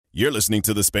You're listening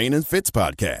to the Spain and Fitz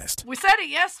podcast. We said it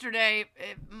yesterday.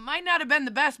 It might not have been the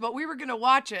best, but we were going to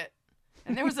watch it.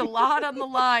 And there was a lot on the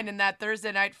line in that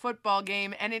Thursday night football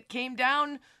game, and it came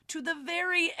down to the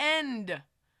very end.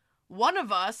 One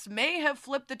of us may have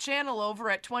flipped the channel over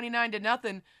at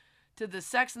 29-0 to the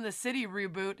Sex and the City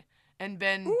reboot and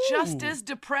been just as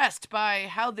depressed by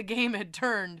how the game had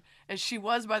turned as she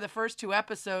was by the first two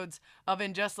episodes of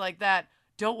And Just Like That.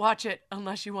 Don't watch it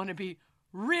unless you want to be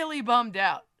really bummed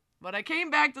out. But I came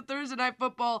back to Thursday Night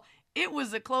Football. It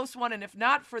was a close one, and if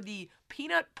not for the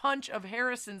peanut punch of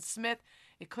Harrison Smith,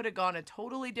 it could have gone a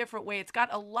totally different way. It's got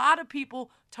a lot of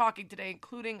people talking today,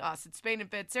 including us. It's Spain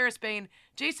and Fitz, Sarah Spain,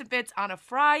 Jason Fitz on a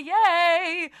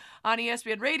Friday on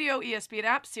ESPN Radio, ESPN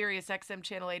app, Sirius XM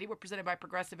Channel 80. We're presented by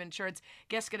Progressive Insurance.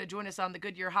 Guests going to join us on the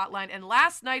Goodyear Hotline. And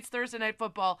last night's Thursday Night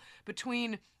Football,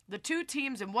 between the two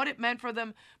teams and what it meant for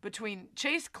them, between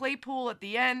Chase Claypool at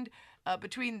the end,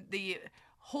 between the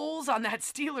holes on that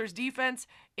Steelers defense,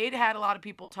 it had a lot of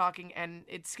people talking, and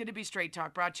it's going to be Straight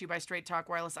Talk, brought to you by Straight Talk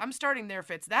Wireless. I'm starting there,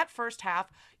 Fitz. That first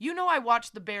half, you know I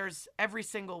watch the Bears every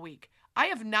single week. I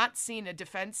have not seen a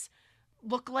defense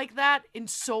look like that in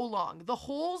so long. The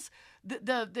holes,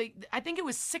 I think it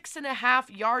was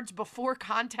 6.5 yards before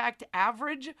contact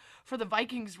average for the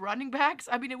Vikings running backs.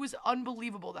 I mean, it was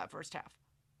unbelievable that first half.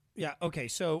 Yeah, okay,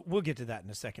 so we'll get to that in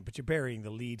a second, but you're burying the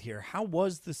lead here. How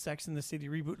was the Sex and the City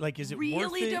reboot? Like, is it really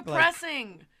worth it?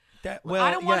 Depressing? Like,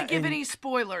 I don't want to give any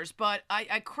spoilers, but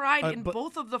I cried in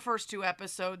both of the first two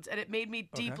episodes, and it made me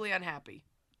deeply unhappy.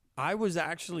 I was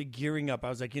actually gearing up. I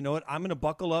was like, you know what? I'm going to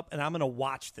buckle up, and I'm going to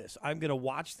watch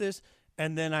this.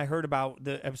 And then I heard about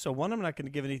the episode one. I'm not going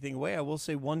to give anything away. I will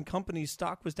say one company's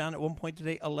stock was down at one point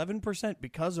today 11%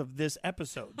 because of this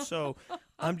episode. So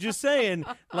I'm just saying,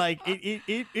 like,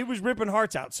 it was ripping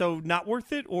hearts out. So not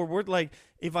worth it, or worth, like,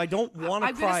 if I don't want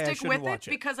to cry, I shouldn't watch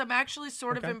it. Because I'm actually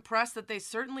sort of impressed that they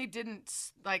certainly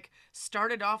didn't, like,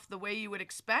 start it off the way you would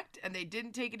expect, and they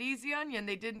didn't take it easy on you, and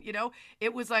they didn't,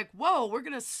 it was like, whoa, we're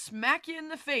going to smack you in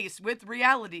the face with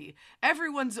reality.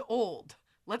 Everyone's old.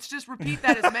 Let's just repeat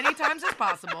that as many times as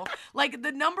possible. Like,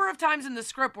 the number of times in the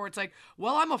script where it's like,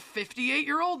 well, I'm a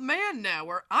 58-year-old man now,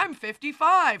 or I'm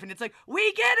 55. And it's like,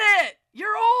 we get it.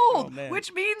 You're old,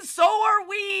 which means so are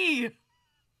we.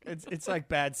 It's like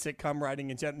bad sitcom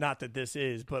writing, not that this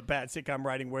is, but bad sitcom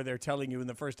writing where they're telling you in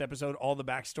the first episode all the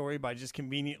backstory by just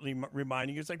conveniently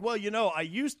reminding you. It's like, well, I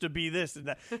used to be this and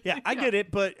that. Yeah, I get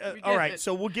it, but all right,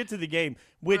 so we'll get to the game,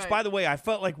 which, by the way, I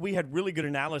felt like we had really good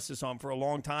analysis on for a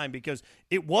long time because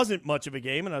it wasn't much of a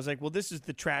game, and I was like, well, this is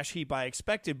the trash heap I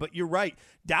expected, but you're right.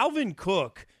 Dalvin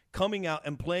Cook coming out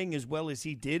and playing as well as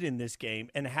he did in this game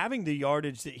and having the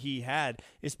yardage that he had,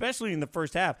 especially in the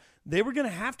first half, they were going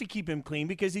to have to keep him clean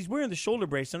because he's wearing the shoulder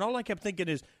brace. And all I kept thinking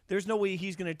is there's no way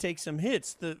he's going to take some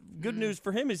hits. The good news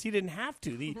for him is he didn't have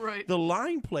to. The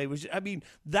line play was,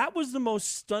 that was the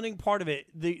most stunning part of it.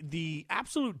 The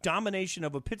absolute domination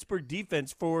of a Pittsburgh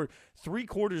defense for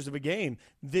 3/4 of a game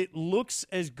that looks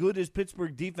as good as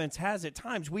Pittsburgh defense has at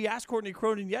times. We asked Courtney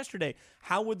Cronin yesterday,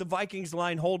 how would the Vikings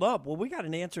line hold up? Well, we got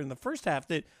an answer in the first half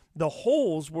that the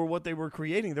holes were what they were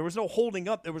creating. There was no holding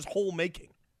up. There was hole making.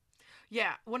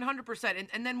 Yeah, 100%.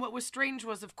 And then what was strange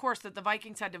was, of course, that the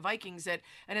Vikings had to Vikings it,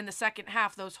 and in the second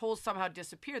half, those holes somehow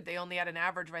disappeared. They only had an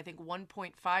average of, I think,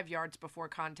 1.5 yards before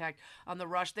contact on the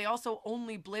rush. They also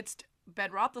only blitzed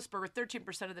Ben Roethlisberger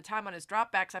 13% of the time on his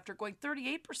dropbacks after going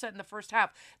 38% in the first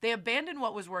half. They abandoned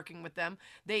what was working with them.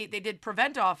 They did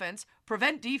prevent offense,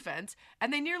 prevent defense,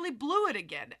 and they nearly blew it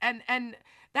again. And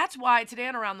that's why today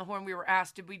on Around the Horn we were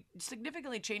asked, did we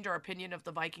significantly change our opinion of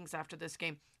the Vikings after this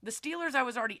game? The Steelers I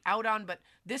was already out on, but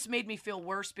this made me feel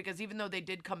worse because even though they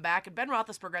did come back, and Ben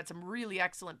Roethlisberger had some really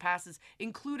excellent passes,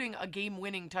 including a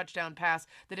game-winning touchdown pass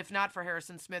that, if not for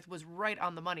Harrison Smith, was right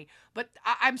on the money. But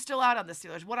I'm still out on the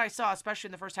Steelers. What I saw, especially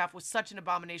in the first half, was such an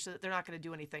abomination that they're not going to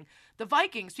do anything. The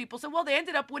Vikings, people said, well, they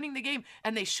ended up winning the game,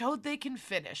 and they showed they can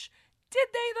finish. Did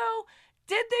they, though?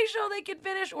 Did they show they could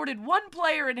finish, or did one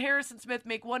player in Harrison Smith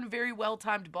make one very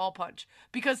well-timed ball punch?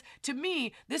 Because to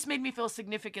me, this made me feel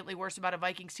significantly worse about a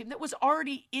Vikings team that was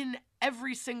already in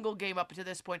every single game up to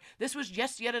this point. This was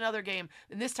just yet another game,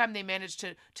 and this time they managed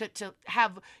to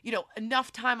have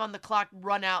enough time on the clock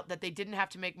run out that they didn't have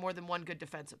to make more than one good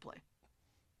defensive play.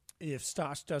 If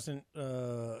Stosh doesn't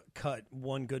cut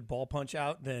one good ball punch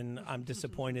out, then I'm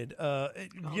disappointed.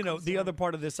 The other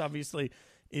part of this, obviously,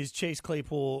 is Chase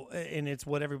Claypool, and it's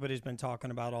what everybody's been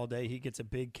talking about all day. He gets a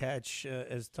big catch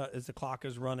as the clock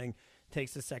is running,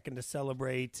 takes a second to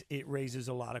celebrate. It raises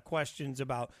a lot of questions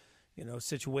about,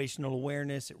 situational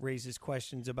awareness. It raises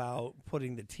questions about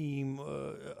putting the team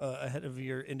ahead of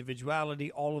your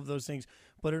individuality, all of those things.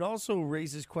 But it also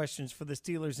raises questions for the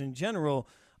Steelers in general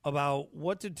about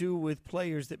what to do with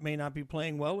players that may not be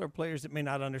playing well or players that may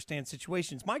not understand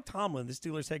situations. Mike Tomlin, the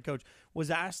Steelers head coach,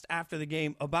 was asked after the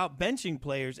game about benching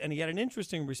players, and he had an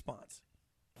interesting response.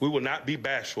 We will not be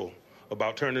bashful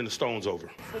about turning the stones over.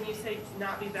 When you say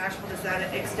not be bashful, does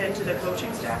that extend to the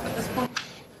coaching staff at this point?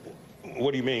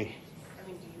 What do you mean? I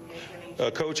mean, do you make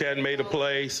any... Coach hadn't made a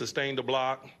play, sustained a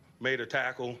block, made a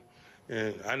tackle,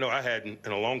 and I know I hadn't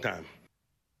in a long time.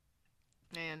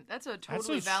 Man, that's a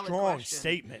totally valid question. That's a strong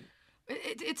statement.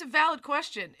 It's a valid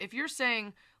question. If you're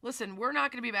saying, listen, we're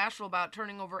not going to be bashful about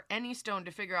turning over any stone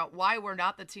to figure out why we're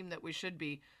not the team that we should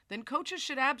be, then coaches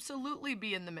should absolutely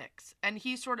be in the mix. And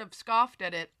he sort of scoffed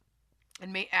at it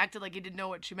and acted like he didn't know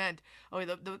what she meant. Oh,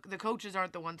 the coaches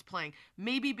aren't the ones playing.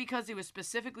 Maybe because he was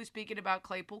specifically speaking about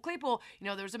Claypool. Claypool,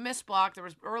 there was a missed block. There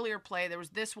was earlier play. There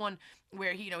was this one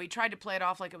where he tried to play it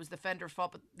off like it was the defender's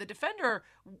fault. But the defender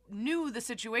knew the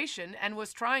situation and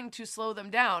was trying to slow them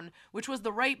down, which was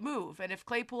the right move. And if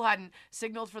Claypool hadn't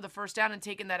signaled for the first down and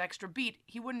taken that extra beat,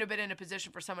 he wouldn't have been in a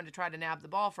position for someone to try to nab the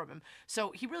ball from him.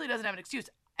 So he really doesn't have an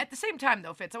excuse. At the same time,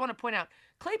 though, Fitz, I want to point out,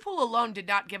 Claypool alone did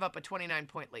not give up a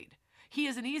 29-point lead. He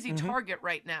is an easy target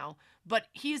right now, but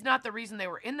he's not the reason they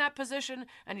were in that position,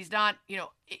 and he's not,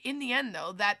 in the end,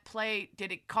 though, that play,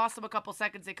 did it cost them a couple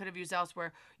seconds they could have used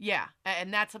elsewhere? Yeah,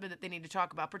 and that's something that they need to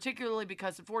talk about, particularly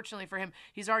because, unfortunately for him,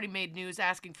 he's already made news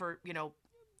asking for,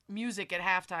 music at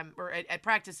halftime or at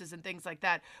practices and things like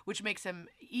that, which makes him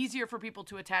easier for people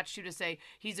to attach to say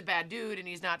he's a bad dude and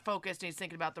he's not focused and he's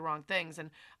thinking about the wrong things.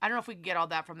 And I don't know if we can get all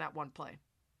that from that one play.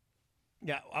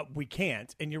 Yeah, we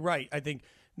can't. And you're right. I think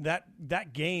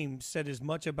that game said as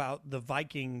much about the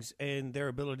Vikings and their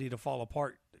ability to fall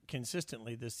apart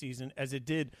consistently this season as it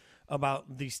did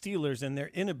about the Steelers and their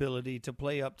inability to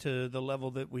play up to the level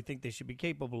that we think they should be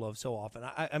capable of so often.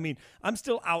 I mean, I'm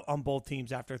still out on both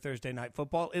teams after Thursday Night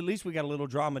Football. At least we got a little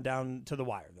drama down to the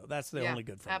wire, though. That's the only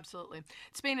good thing. Absolutely.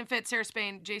 Spain and Fitz, Sarah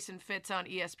Spain, Jason Fitz on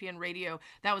ESPN Radio.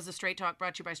 That was the Straight Talk,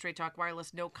 brought to you by Straight Talk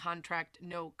Wireless. No contract,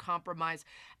 no compromise.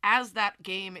 As that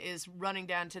game is running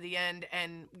down to the end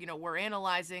and, we're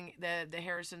analyzing the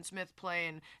Harrison Smith play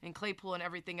and Claypool and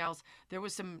everything else, there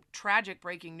was some tragic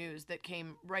breaking news that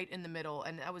came right in the middle,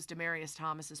 and that was Demaryius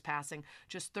Thomas's passing.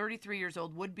 Just 33 years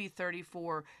old, would be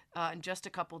 34 in just a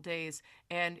couple days,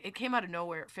 and it came out of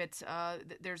nowhere. Fitz,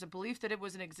 there's a belief that it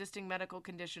was an existing medical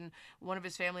condition. One of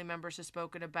his family members has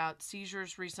spoken about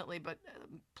seizures recently, but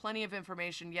plenty of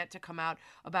information yet to come out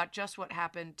about just what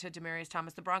happened to Demaryius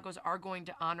Thomas. The Broncos are going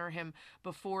to honor him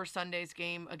before Sunday's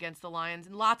game against the Lions,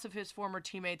 and lots of his former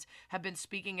teammates have been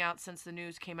speaking out since the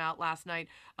news came out last night.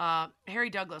 Harry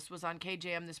Douglas was on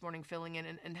KJM this morning filling in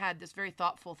and had this very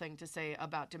thoughtful thing to say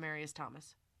about Demaryius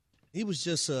Thomas. He was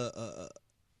just a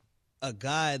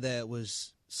guy that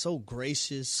was so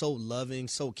gracious, so loving,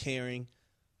 so caring,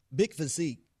 big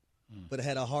physique, but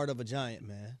had a heart of a giant,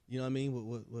 man. You know what I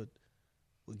mean?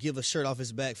 Would give a shirt off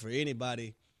his back for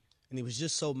anybody. And he was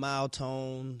just so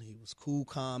mild-toned. He was cool,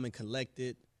 calm, and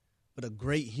collected, but a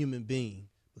great human being.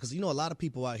 Because, a lot of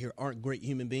people out here aren't great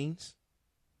human beings.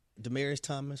 Demaryius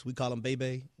Thomas, we call him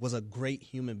Bebe, was a great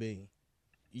human being.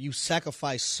 You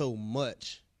sacrifice so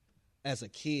much as a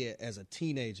kid, as a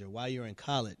teenager, while you're in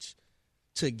college,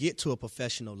 to get to a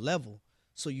professional level.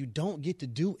 So you don't get to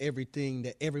do everything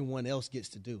that everyone else gets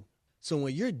to do. So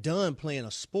when you're done playing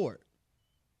a sport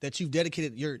that you've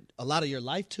dedicated a lot of your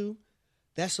life to,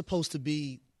 that's supposed to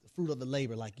be the fruit of the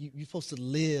labor. Like you're supposed to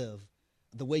live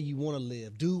the way you want to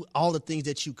live, do all the things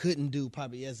that you couldn't do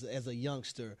probably as a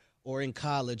youngster or in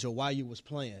college or while you was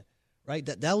playing, right?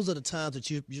 Those are the times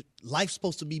that your life's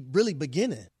supposed to be really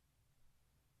beginning.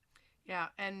 Yeah,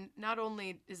 and not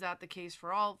only is that the case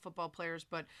for all football players,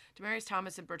 but Demaryius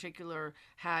Thomas in particular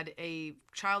had a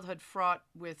childhood fraught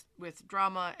with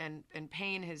drama and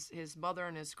pain. His mother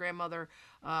and his grandmother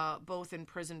both in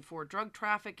prison for drug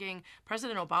trafficking.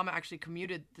 President Obama actually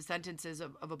commuted the sentences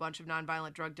of a bunch of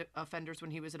nonviolent drug offenders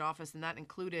when he was in office, and that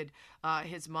included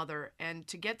his mother. And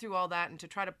to get through all that and to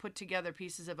try to put together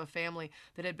pieces of a family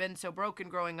that had been so broken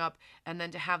growing up, and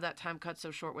then to have that time cut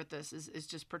so short with this is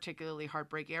just particularly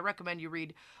heartbreaking. I recommend you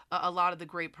read a lot of the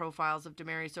great profiles of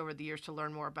Demaryius over the years to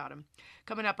learn more about him.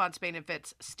 Coming up on Spain and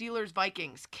Fitz,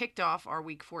 Steelers-Vikings kicked off our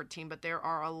Week 14, but there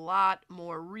are a lot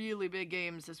more really big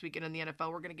games this weekend in the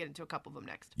NFL. We're going to get into a couple of them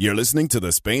next. You're listening to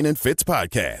the Spain and Fitz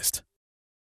podcast.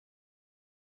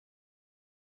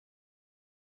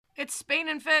 It's Spain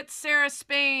and Fitz, Sarah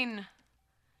Spain,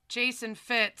 Jason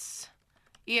Fitz,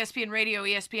 ESPN Radio,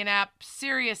 ESPN app,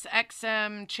 Sirius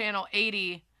XM, Channel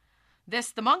 80.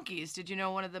 the Monkees. Did you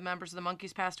know one of the members of the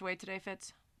Monkees passed away today,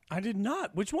 Fitz? I did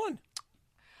not. Which one?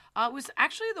 It was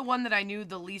actually the one that I knew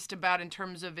the least about in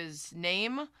terms of his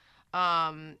name.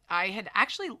 I had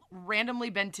actually randomly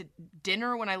been to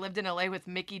dinner when I lived in LA with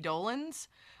Mickey Dolenz.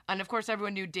 And of course,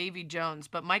 everyone knew Davy Jones,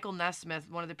 but Michael Nesmith,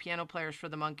 one of the piano players for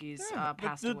the Monkees,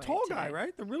 passed away. The tall today. guy,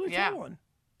 right? The really tall one.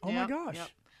 Oh my gosh. Yep.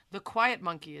 The Quiet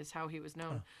Monkey is how he was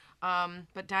known.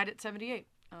 But died at 78.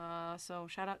 So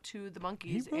shout out to the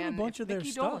Monkees. He wrote a bunch of their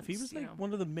Mickey stuff. Dolenz, He was like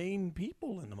one of the main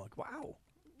people in the Monkees. Wow.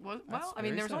 Well, I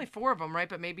mean, there was only 4 of them, right?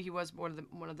 But maybe he was one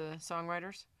of the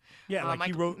songwriters. Yeah, like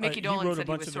he wrote. Mickey he Dolenz wrote a said he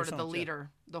bunch was of their sort of the songs, leader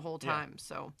the whole time,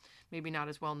 so maybe not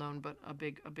as well known, but a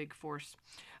big force.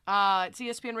 It's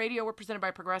ESPN Radio. We're presented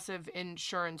by Progressive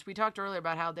Insurance. We talked earlier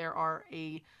about how there are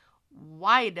a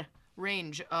wide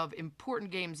range of important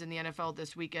games in the NFL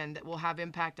this weekend that will have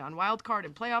impact on wild card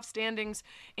and playoff standings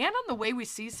and on the way we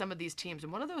see some of these teams.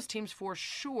 And one of those teams for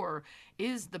sure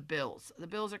is the Bills. The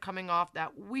Bills are coming off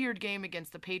that weird game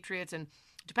against the Patriots, and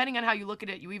depending on how you look at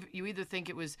it, you either think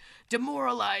it was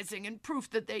demoralizing and proof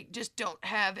that they just don't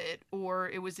have it, or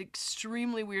it was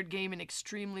extremely weird game in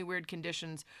extremely weird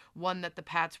conditions, one that the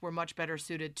Pats were much better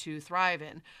suited to thrive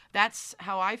in. That's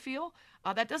how I feel.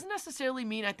 That doesn't necessarily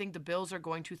mean I think the Bills are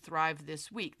going to thrive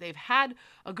this week. They've had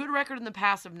a good record in the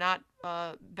past of not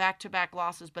back-to-back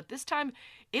losses, but this time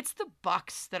it's the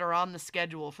Bucs that are on the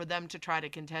schedule for them to try to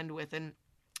contend with. And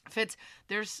Fitz,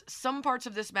 there's some parts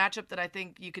of this matchup that I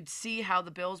think you could see how the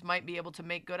Bills might be able to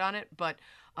make good on it, but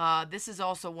this is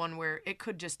also one where it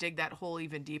could just dig that hole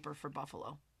even deeper for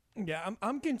Buffalo. Yeah,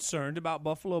 I'm concerned about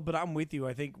Buffalo, but I'm with you.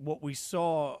 I think what we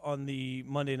saw on the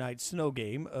Monday night snow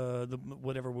game,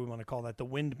 whatever we want to call that, the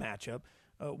wind matchup,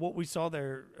 what we saw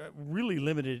there really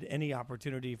limited any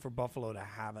opportunity for Buffalo to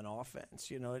have an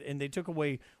offense, and they took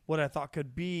away what I thought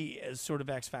could be a sort of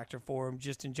X factor for them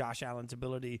just in Josh Allen's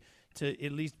ability to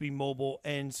at least be mobile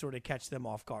and sort of catch them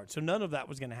off guard. So none of that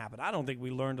was going to happen. I don't think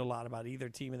we learned a lot about either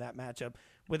team in that matchup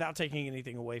without taking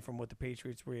anything away from what the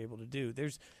Patriots were able to do.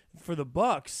 For the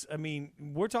Bucs, I mean,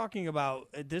 we're talking about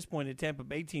at this point a Tampa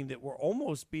Bay team that we're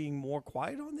almost being more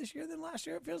quiet on this year than last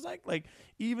year, it feels like. Like,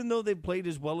 even though they've played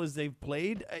as well as they've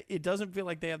played, it doesn't feel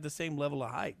like they have the same level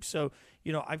of hype. So,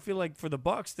 I feel like for the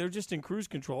Bucs, they're just in cruise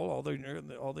control.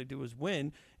 All they do is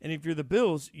win. And if you're the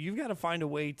Bills, you've got to find a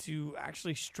way to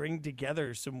actually string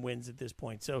together some wins at this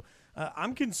point. So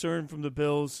I'm concerned from the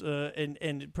Bills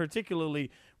and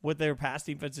particularly what their pass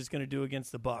defense is going to do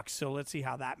against the Bucs. So let's see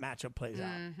how that matchup plays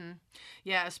out.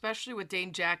 Yeah, especially with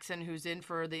Dane Jackson, who's in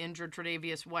for the injured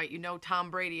Tre'Davious White. Tom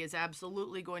Brady is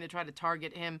absolutely going to try to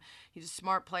target him. He's a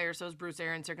smart player, so is Bruce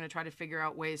Arians. They're going to try to figure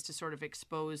out ways to sort of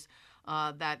expose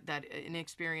that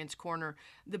inexperienced corner.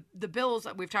 The Bills,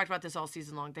 we've talked about this all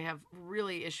season long, they have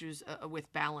really issues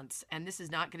with balance, and this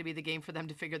is not going to be the game for them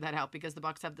to figure that out because the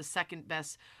Bucs have the second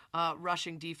best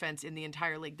rushing defense in the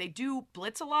entire league. They do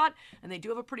blitz a lot, and they do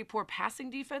have a pretty poor passing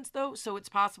defense, though, so it's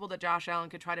possible that Josh Allen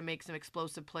could try to make some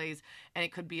explosive plays, and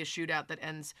it could be a shootout that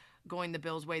ends going the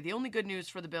Bills' way. The only good news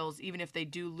for the Bills, even if they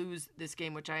do lose this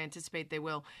game, which I anticipate they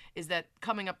will, is that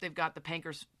coming up they've got the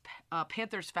Panthers,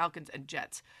 Falcons, and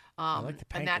Jets. I like the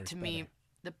Pankers and that to better. me,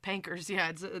 the Pankers,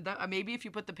 yeah, maybe if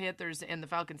you put the Panthers and the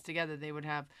Falcons together, they would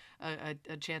have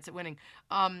a chance at winning.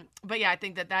 But yeah, I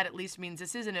think that at least means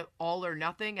this isn't an all or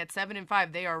nothing. At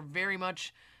 7-5, they are very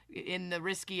much in the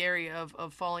risky area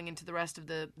of falling into the rest of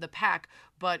the pack.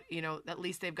 But at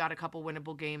least they've got a couple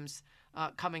winnable games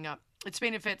coming up. It's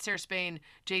Spain and Fitz, Sarah Spain,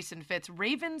 Jason Fitz.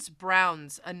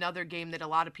 Ravens-Browns, another game that a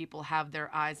lot of people have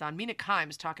their eyes on. Mina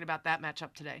Kimes talking about that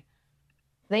matchup today.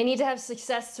 They need to have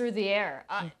success through the air.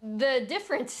 The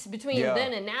difference between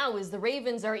then and now is the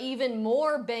Ravens are even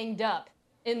more banged up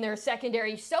in their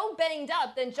secondary. So banged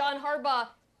up that John Harbaugh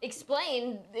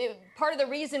explained part of the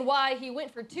reason why he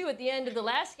went for 2 at the end of the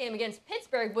last game against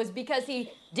Pittsburgh was because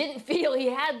he didn't feel he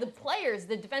had the players,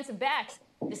 the defensive backs,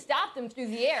 to stop them through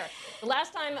the air. The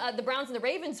last time the Browns and the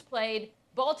Ravens played,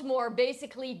 Baltimore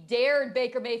basically dared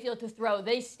Baker Mayfield to throw.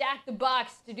 They stacked the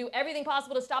box to do everything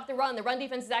possible to stop the run. The run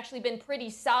defense has actually been pretty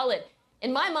solid.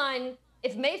 In my mind,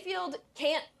 if Mayfield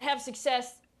can't have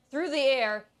success through the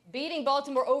air, beating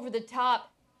Baltimore over the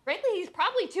top, frankly, he's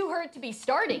probably too hurt to be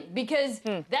starting because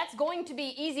that's going to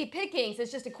be easy pickings.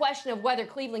 It's just a question of whether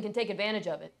Cleveland can take advantage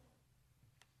of it.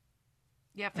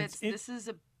 Yeah, Fitz, this is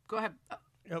a... Go ahead.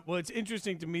 Well, it's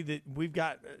interesting to me that we've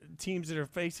got teams that are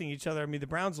facing each other. I mean, the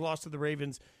Browns lost to the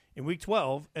Ravens in Week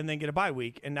 12 and then get a bye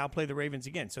week and now play the Ravens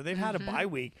again. So they've had a bye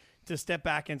week to step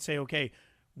back and say, okay,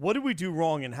 what do we do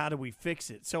wrong and how do we fix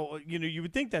it? So, you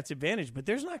would think that's advantage, but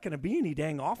there's not going to be any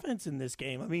dang offense in this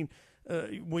game. I mean,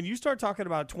 when you start talking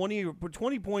about 20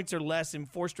 points or less in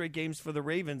 4 straight games for the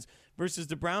Ravens versus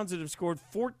the Browns that have scored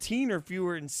 14 or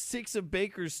fewer in 6 of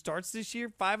Baker's starts this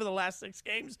year, 5 of the last 6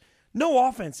 games, no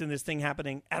offense in this thing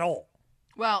happening at all.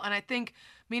 Well, and I think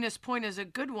Mina's point is a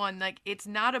good one. Like, it's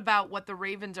not about what the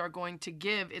Ravens are going to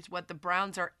give. It's what the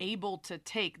Browns are able to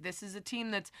take. This is a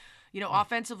team that's,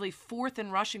 offensively 4th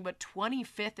in rushing, but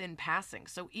 25th in passing.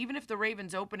 So even if the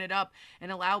Ravens open it up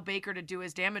and allow Baker to do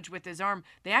his damage with his arm,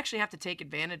 they actually have to take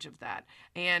advantage of that.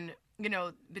 And,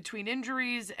 between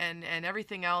injuries and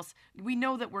everything else, we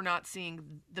know that we're not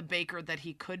seeing the Baker that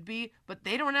he could be, but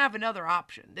they don't have another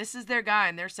option. This is their guy,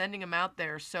 and they're sending him out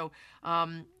there. So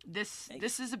this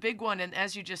is a big one. And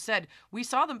as you just said, we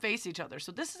saw them face each other.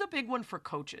 So this is a big one for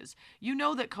coaches. You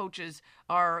know that coaches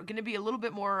are going to be a little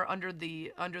bit more under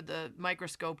the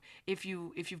microscope if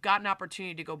you've got an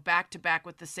opportunity to go back to back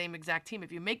with the same exact team.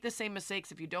 If you make the same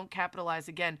mistakes, if you don't capitalize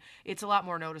again, it's a lot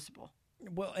more noticeable.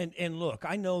 Well, and look,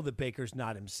 I know that Baker's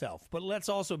not himself, but let's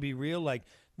also be real. Like,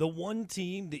 the one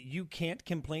team that you can't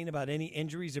complain about any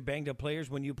injuries or banged up players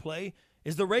when you play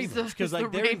is the Ravens, because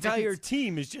their entire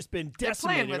team has just been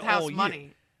decimated playing with house all money.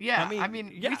 year. Yeah, I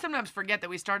mean, we sometimes forget that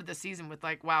we started the season with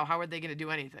wow, how are they going to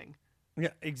do anything? Yeah,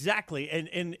 exactly.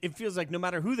 And it feels like no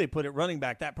matter who they put at running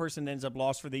back, that person ends up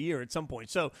lost for the year at some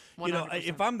point. So, 100%.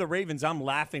 If I'm the Ravens, I'm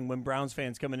laughing when Browns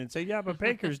fans come in and say, yeah, but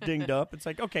Baker's dinged up. It's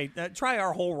like, okay, try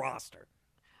our whole roster.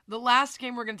 The last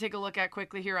game we're going to take a look at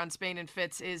quickly here on Spain and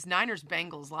Fitz is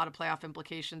Niners-Bengals. A lot of playoff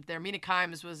implications there. Mina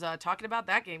Kimes was talking about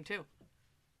that game, too.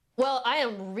 Well, I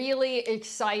am really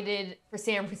excited for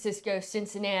San Francisco,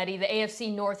 Cincinnati. The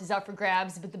AFC North is up for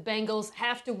grabs, but the Bengals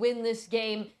have to win this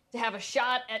game to have a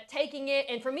shot at taking it.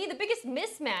 And for me, the biggest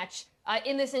mismatch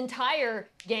in this entire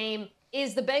game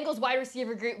is the Bengals wide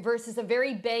receiver group versus a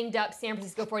very banged-up San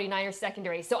Francisco 49ers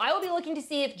secondary. So I will be looking to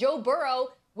see if Joe Burrow,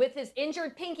 with his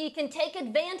injured pinky, can take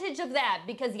advantage of that,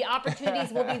 because the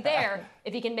opportunities will be there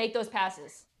if he can make those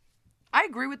passes. I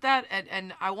agree with that,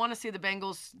 and I want to see the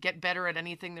Bengals get better at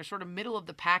anything. They're sort of middle of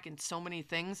the pack in so many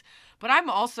things. But I'm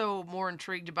also more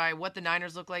intrigued by what the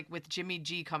Niners look like with Jimmy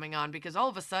G coming on, because all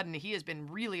of a sudden he has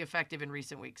been really effective in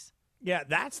recent weeks. Yeah,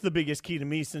 that's the biggest key to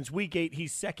me. Since week 8,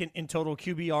 he's 2nd in total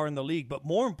QBR in the league. But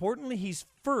more importantly, he's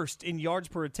 1st in yards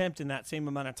per attempt in that same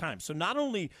amount of time. So not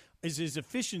only is his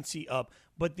efficiency up,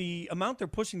 but the amount they're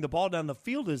pushing the ball down the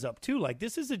field is up too. Like,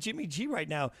 this is a Jimmy G right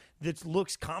now that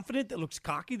looks confident, that looks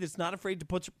cocky, that's not afraid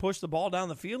to push the ball down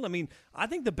the field. I mean, I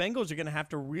think the Bengals are going to have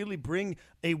to really bring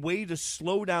a way to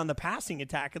slow down the passing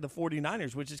attack of the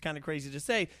 49ers, which is kind of crazy to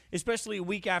say, especially a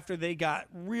week after they got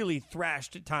really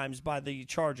thrashed at times by the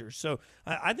Chargers. So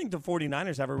I think the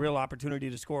 49ers have a real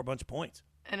opportunity to score a bunch of points.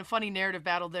 And a funny narrative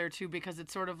battle there, too, because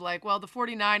it's sort of like, well, the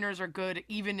 49ers are good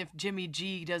even if Jimmy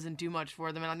G doesn't do much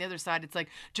for them. And on the other side, it's like,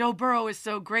 Joe Burrow is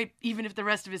so great even if the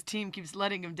rest of his team keeps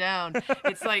letting him down.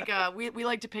 It's like we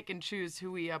like to pick and choose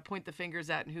who we point the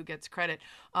fingers at and who gets credit.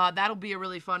 That'll be a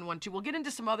really fun one, too. We'll get into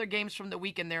some other games from the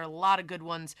weekend. There are a lot of good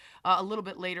ones a little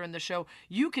bit later in the show.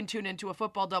 You can tune into a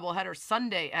football doubleheader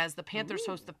Sunday as the Panthers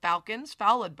host the Falcons,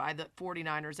 followed by the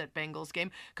 49ers at Bengals game.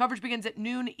 Coverage begins at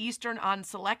noon Eastern on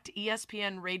select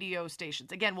ESPN radio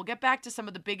stations. Again, we'll get back to some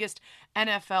of the biggest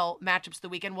NFL matchups of the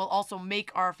weekend. We'll also make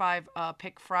our 5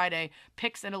 Pick Friday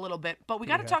picks in a little bit. But we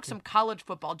got to talk some college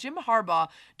football. Jim Harbaugh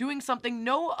doing something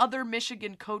no other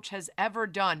Michigan coach has ever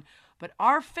done. But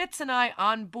are Fitz and I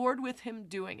on board with him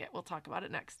doing it? We'll talk about it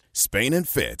next. Spain and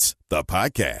Fitz, the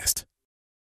podcast.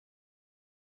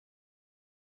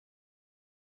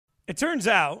 It turns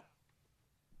out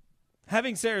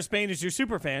having Sarah Spain as your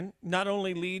super fan not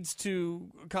only leads to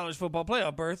college football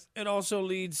playoff berth, it also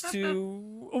leads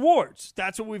to awards.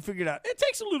 That's what we figured out. It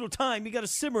takes a little time. You got to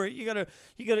simmer it. You got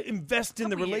to invest in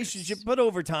the relationship. But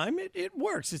over time, it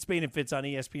works. It's Spain and Fitz on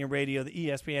ESPN Radio, the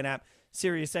ESPN app,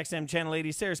 Sirius XM Channel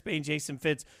 80. Sarah Spain, Jason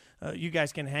Fitz. You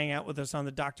guys can hang out with us on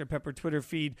the Dr. Pepper Twitter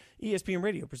feed. ESPN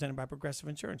Radio, presented by Progressive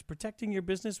Insurance. Protecting your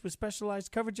business with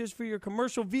specialized coverages for your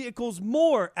commercial vehicles.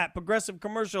 More at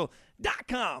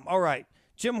ProgressiveCommercial.com. All right.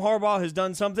 Jim Harbaugh has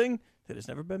done something that has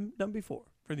never been done before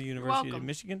for the University of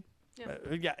Michigan.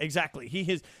 Yeah, exactly.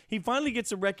 He finally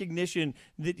gets a recognition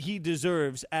that he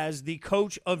deserves as the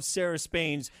coach of Sarah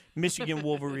Spain's Michigan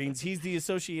Wolverines. He's the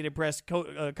Associated Press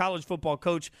college football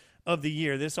coach of the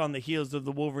year. This on the heels of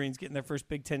the Wolverines getting their first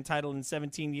Big Ten title in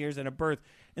 17 years and a berth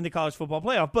in the college football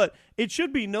playoff. But it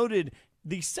should be noted,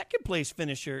 the second place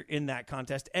finisher in that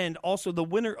contest and also the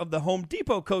winner of the Home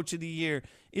Depot Coach of the Year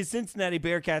is Cincinnati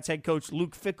Bearcats head coach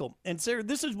Luke Fickell. And Sarah,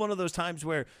 this is one of those times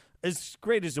where as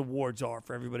great as awards are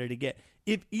for everybody to get,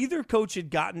 if either coach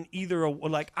had gotten either,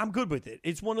 I'm good with it.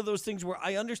 It's one of those things where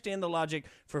I understand the logic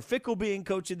for Fickell being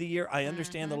coach of the year. I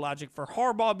understand the logic for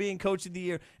Harbaugh being coach of the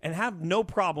year, and have no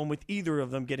problem with either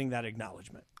of them getting that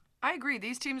acknowledgement. I agree.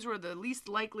 These teams were the least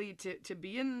likely to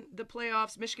be in the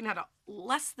playoffs. Michigan had a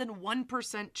less than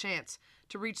 1% chance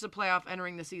to reach the playoff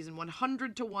entering the season,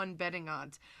 100-1 betting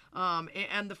odds.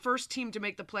 And the first team to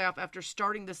make the playoff after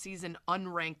starting the season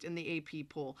unranked in the AP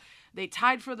poll. They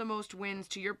tied for the most wins,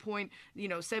 to your point,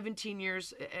 17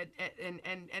 years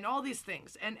and all these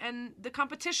things. And the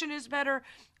competition is better,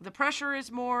 the pressure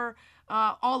is more,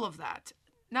 all of that.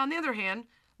 Now, on the other hand,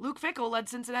 Luke Fickell led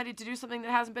Cincinnati to do something that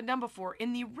hasn't been done before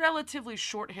in the relatively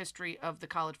short history of the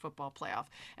college football playoff.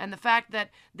 And the fact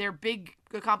that their big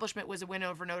accomplishment was a win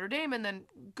over Notre Dame and then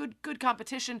good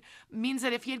competition means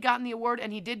that if he had gotten the award,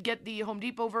 and he did get the Home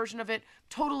Depot version of it,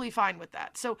 totally fine with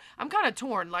that. So I'm kind of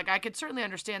torn. I could certainly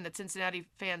understand that Cincinnati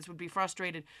fans would be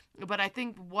frustrated, but I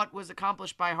think what was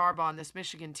accomplished by Harbaugh and this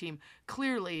Michigan team,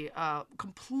 clearly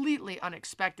completely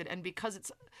unexpected. And because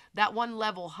it's that one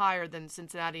level higher than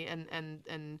Cincinnati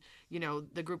and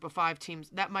the group of 5 teams,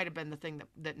 that might have been the thing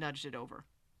that nudged it over.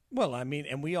 Well, I mean,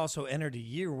 and we also entered a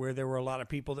year where there were a lot of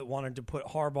people that wanted to put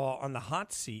Harbaugh on the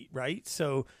hot seat, right?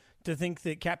 So to think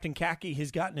that Captain Khaki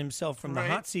has gotten himself from the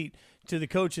hot seat to the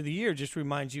coach of the year just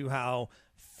reminds you how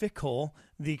fickle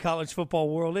the college football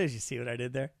world is. You see what I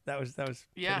did there? That was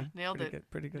nailed it.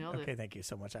 Pretty good. Nailed okay, it. Thank you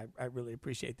so much. I really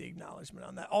appreciate the acknowledgement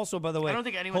on that. Also, by the way, I don't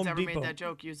think anyone's Home ever Depot, made that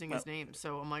joke using his name,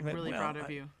 so I'm really proud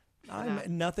of you.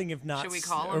 I'm nothing if not Should we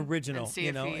call him original. and see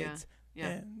if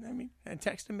he, and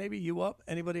text him, maybe you up.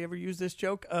 Anybody ever use this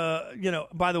joke?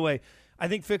 By the way, I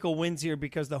think Fickell wins here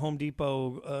because the Home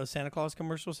Depot Santa Claus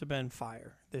commercials have been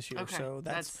fire this year. Okay. So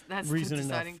that's reason the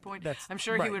deciding enough. point. I'm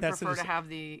sure he would prefer to have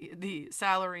the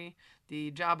salary,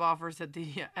 the job offers at the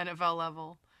NFL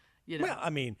level. Well, I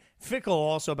mean, Fickell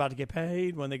also about to get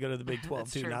paid when they go to the Big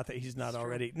 12 too. True. Not that he's not That's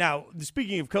already. True. Now,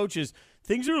 speaking of coaches,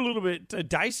 things are a little bit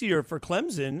dicier for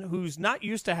Clemson, who's not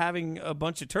used to having a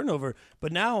bunch of turnover,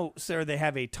 but now, Sarah, they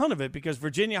have a ton of it because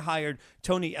Virginia hired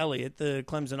Tony Elliott, the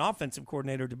Clemson offensive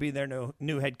coordinator, to be their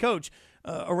new head coach.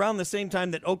 Around the same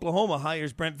time that Oklahoma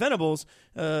hires Brent Venables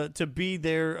to be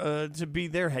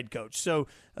their head coach. So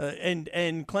and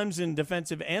Clemson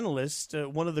defensive analyst,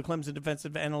 one of the Clemson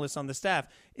defensive analysts on the staff,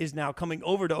 is now coming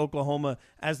over to Oklahoma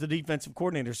as the defensive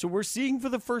coordinator. So we're seeing for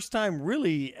the first time,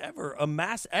 really ever, a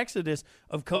mass exodus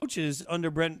of coaches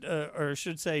under Brent, or I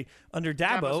should say under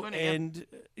Dabo, and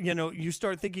you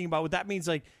start thinking about what that means.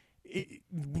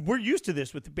 We're used to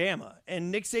this with Bama,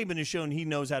 and Nick Saban has shown he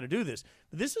knows how to do this.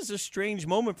 But this is a strange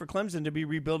moment for Clemson to be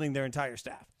rebuilding their entire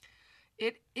staff.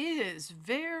 It is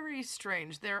very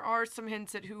strange. There are some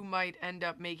hints at who might end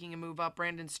up making a move up.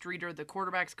 Brandon Streeter, the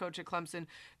quarterback's coach at Clemson,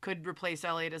 could replace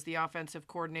Elliott as the offensive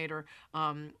coordinator.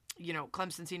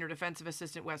 Clemson senior defensive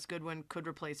assistant Wes Goodwin could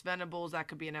replace Venables. That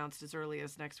could be announced as early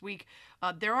as next week.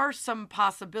 There are some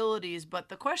possibilities, but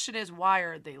the question is, why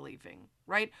are they leaving,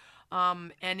 right?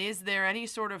 And is there any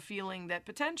sort of feeling that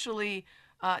potentially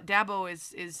Dabo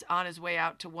is on his way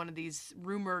out to one of these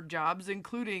rumored jobs,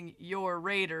 including your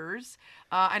Raiders?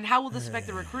 And how will this affect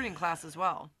the recruiting class as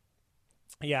well?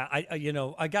 Yeah,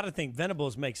 I got to think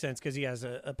Venables makes sense because he has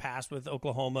a past with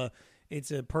Oklahoma. It's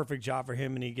a perfect job for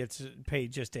him, and he gets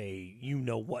paid just a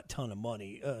ton of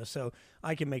money. So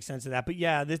I can make sense of that. But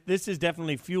yeah, this is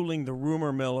definitely fueling the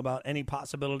rumor mill about any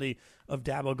possibility of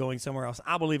Dabo going somewhere else.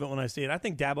 I'll believe it when I see it. I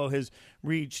think Dabo has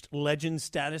reached legend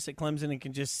status at Clemson and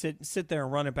can just sit there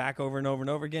and run it back over and over and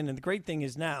over again. And the great thing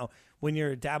is now, when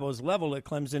you're at Dabo's level at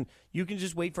Clemson, you can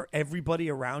just wait for everybody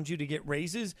around you to get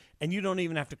raises, and you don't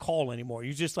even have to call anymore.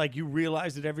 You just you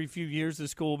realize that every few years the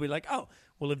school will be like, oh,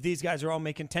 well, if these guys are all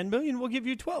making $10 million, we'll give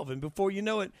you 12. And before you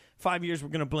know it, 5 years we're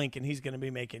going to blink, and he's going to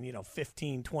be making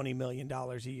 $15, $20 million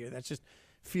a year. That just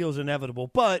feels inevitable.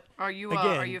 But are you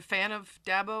a fan of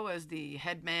Dabo as the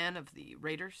head man of the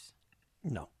Raiders?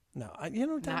 No.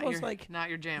 Dabo's not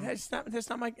your jam. It's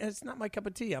not my cup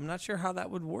of tea. I'm not sure how that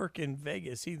would work in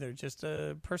Vegas either, just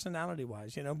personality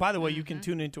wise. By the way, you can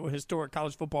tune into a historic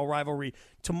college football rivalry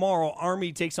tomorrow.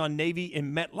 Army takes on Navy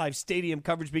in MetLife Stadium.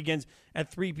 Coverage begins at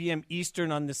 3 p.m.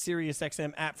 Eastern on the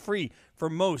SiriusXM app, free for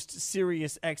most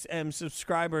SiriusXM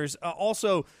subscribers.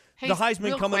 Also, the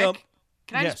Heisman coming up.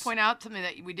 Can I just point out something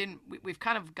that we've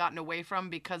kind of gotten away from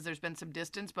because there's been some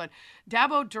distance, but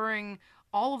Dabo, during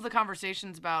all of the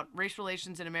conversations about race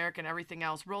relations in America and everything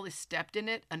else, really stepped in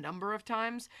it a number of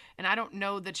times. And I don't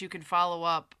know that you can follow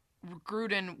up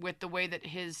Gruden with the way that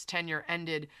his tenure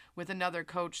ended with another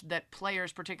coach that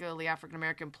players, particularly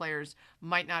African-American players,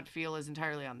 might not feel is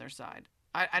entirely on their side.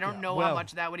 I don't know how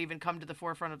much that would even come to the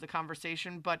forefront of the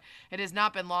conversation, but it has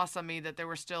not been lost on me that there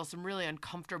were still some really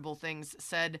uncomfortable things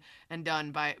said and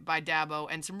done by Dabo,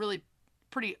 and some really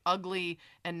pretty ugly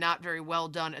and not very well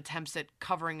done attempts at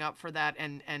covering up for that,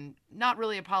 and not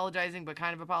really apologizing, but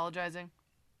kind of apologizing.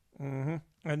 Mm-hmm.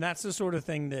 And that's the sort of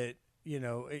thing that,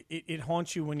 it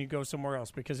haunts you when you go somewhere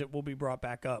else, because it will be brought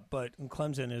back up. But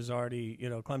Clemson is already,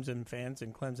 Clemson fans,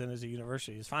 and Clemson as a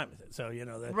university is fine with it. So,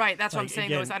 right. That's what I'm saying,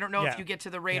 though, is I don't know yeah. if you get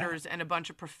to the Raiders and a bunch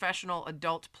of professional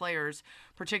adult players,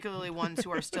 particularly ones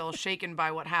who are still shaken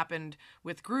by what happened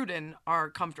with Gruden, are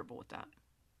comfortable with that.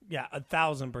 Yeah,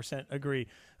 1,000% agree.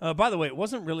 By the way, it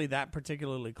wasn't really that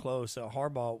particularly close.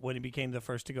 Harbaugh, when he became the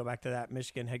first to go back to that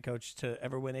Michigan head coach to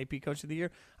ever win AP Coach of the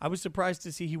Year, I was surprised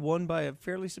to see he won by a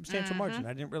fairly substantial margin.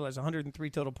 I didn't realize 103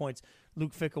 total points.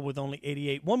 Luke Fickell with only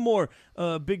 88. One more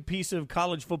big piece of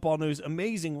college football news.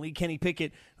 Amazingly, Kenny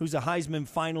Pickett, who's a Heisman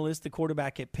finalist, the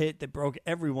quarterback at Pitt that broke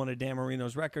every one of Dan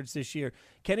Marino's records this year.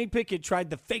 Kenny Pickett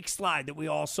tried the fake slide that we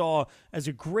all saw as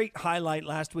a great highlight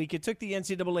last week. It took the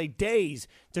NCAA days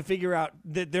to figure out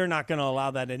that they're not going to allow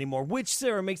that anymore, which,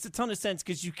 Sarah, makes a ton of sense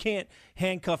because you can't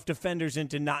handcuff defenders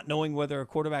into not knowing whether a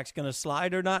quarterback's going to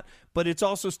slide or not. But it's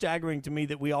also staggering to me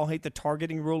that we all hate the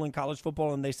targeting rule in college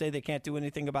football, and they say they can't do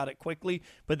anything about it quickly,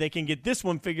 but they can get this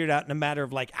one figured out in a matter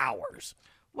of like hours.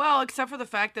 Well, except for the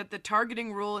fact that the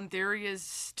targeting rule in theory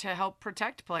is to help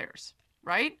protect players,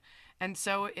 right? And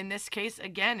so in this case,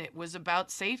 again, it was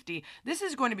about safety. This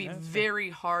is going to be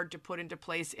very hard to put into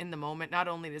place in the moment. Not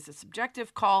only is it a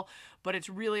subjective call, but it's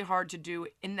really hard to do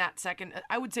in that second.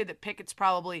 I would say that Pickett's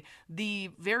probably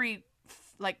the very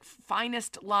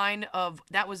finest line of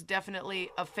that was definitely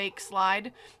a fake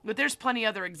slide. But there's plenty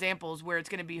other examples where it's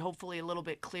going to be hopefully a little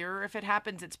bit clearer if it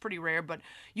happens. It's pretty rare, but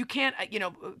you can't,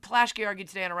 Plaschke argued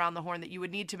today on Around the Horn that you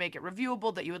would need to make it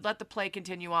reviewable, that you would let the play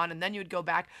continue on, and then you would go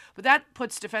back. But that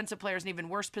puts defensive players in an even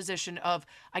worse position of,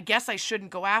 I guess I shouldn't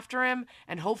go after him,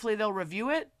 and hopefully they'll review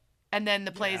it. And then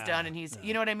the play's done, and he's,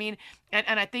 you know what I mean?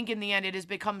 And I think in the end, it has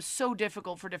become so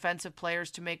difficult for defensive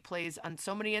players to make plays on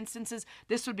so many instances.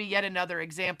 This would be yet another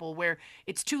example where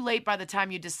it's too late by the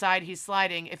time you decide he's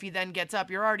sliding. If he then gets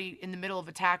up, you're already in the middle of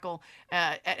a tackle.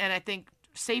 And I think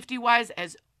safety-wise,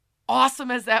 as awesome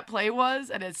as that play was,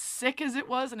 and as sick as it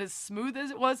was, and as smooth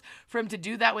as it was, for him to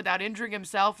do that without injuring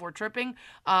himself or tripping,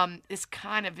 this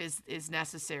kind of is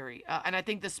necessary. And I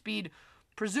think the speed,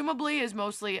 presumably, is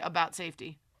mostly about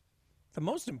safety. The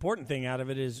most important thing out of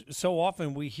it is so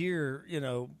often we hear,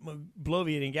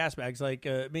 bloviating gas bags like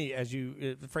me, as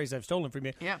the phrase I've stolen from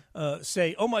you,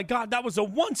 say, oh, my God, that was a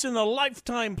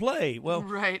once-in-a-lifetime play. Well,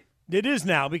 right. It is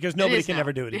now because nobody can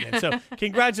ever do it again. So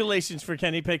congratulations for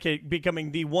Kenny Pickett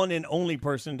becoming the one and only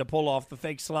person to pull off the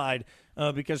fake slide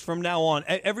because from now on,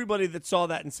 everybody that saw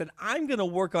that and said, I'm going to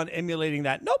work on emulating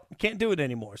that, nope, can't do it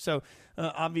anymore. So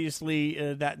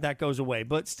obviously that goes away.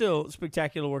 But still,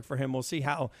 spectacular work for him. We'll see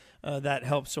how that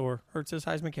helps or hurts his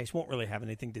Heisman case. Won't really have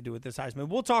anything to do with this Heisman.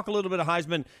 We'll talk a little bit of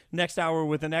Heisman next hour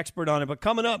with an expert on it. But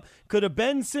coming up, could a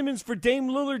Ben Simmons for Dame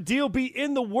Lillard deal be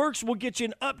in the works? We'll get you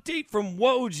an update from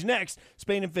Woj next.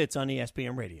 Spain and Fitz on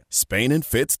ESPN Radio. Spain and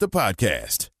Fitz, the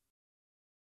podcast.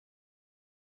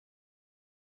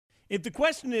 If the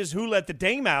question is who let the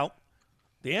Dame out,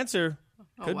 the answer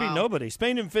could be nobody.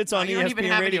 Spain and Fitz on ESPN Radio. You don't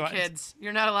even have any kids.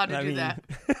 You're not allowed to do that.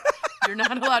 You're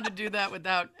not allowed to do that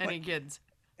without any kids.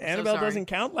 Annabelle doesn't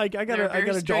count? Like I got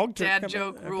a dog dad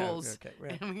joke rules. Okay,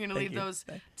 right. And we're going to leave those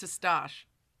to Stosh.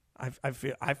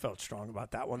 I felt strong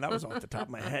about that one. That was off the top of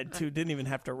my head, too. Didn't even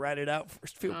have to write it out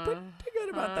first. Feel pretty good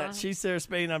about that. She's Sarah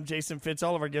Spain. I'm Jason Fitz.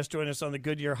 All of our guests join us on the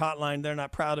Goodyear Hotline. They're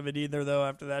not proud of it either, though,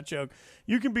 after that joke.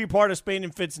 You can be part of Spain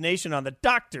and Fitz Nation on the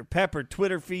Dr. Pepper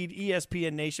Twitter feed,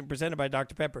 ESPN Nation, presented by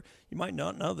Dr. Pepper. You might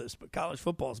not know this, but college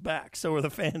football's back. So are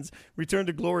the fans. Return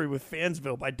to glory with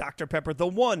Fansville by Dr. Pepper, the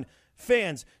one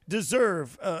fans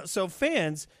deserve. So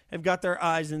fans have got their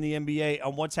eyes in the NBA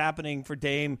on what's happening for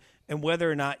Dame and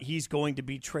whether or not he's going to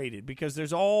be traded, because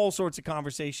there's all sorts of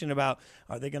conversation about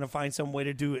are they going to find some way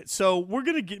to do it. So we're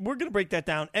gonna break that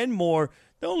down and more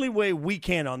the only way we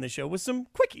can on this show with some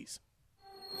quickies.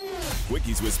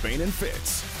 Quickies with Spain and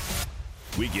Fitz.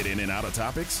 We get in and out of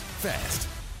topics fast.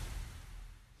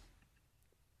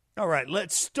 All right,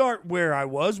 let's start where I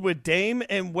was with Dame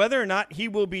and whether or not he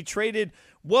will be traded.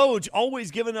 Woj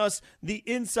always giving us the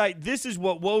insight. This is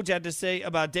what Woj had to say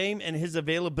about Dame and his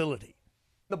availability.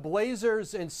 The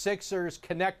Blazers and Sixers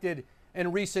connected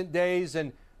in recent days,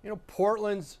 and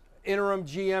Portland's interim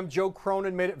GM Joe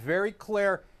Cronin made it very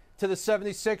clear to the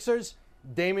 76ers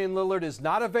Damian Lillard is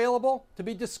not available to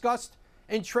be discussed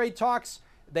in trade talks.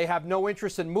 They have no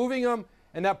interest in moving him,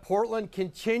 and that Portland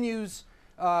continues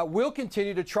will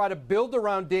continue to try to build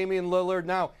around Damian Lillard.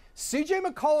 Now, C.J.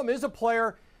 McCollum is a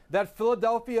player that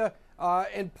Philadelphia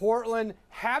and Portland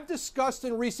have discussed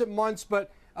in recent months,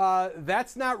 but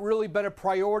that's not really been a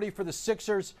priority for the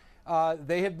Sixers.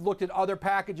 They have looked at other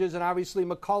packages, and obviously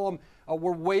McCollum,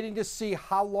 we're waiting to see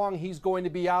how long he's going to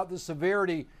be out, the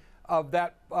severity of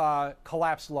that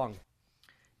collapsed lung.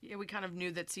 Yeah, we kind of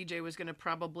knew that CJ was going to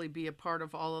probably be a part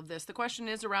of all of this. The question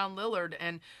is around Lillard,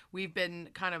 and we've been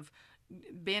kind of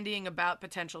bandying about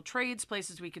potential trades,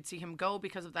 places we could see him go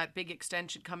because of that big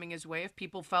extension coming his way. If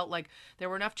people felt like there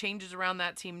were enough changes around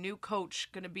that team, new coach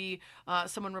going to be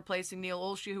someone replacing Neil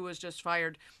Olshey, who was just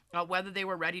fired, whether they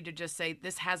were ready to just say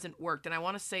this hasn't worked. And I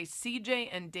want to say CJ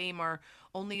and Dame are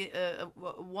only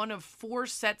one of 4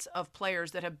 sets of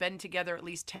players that have been together at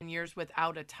least 10 years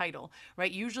without a title,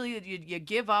 right? Usually you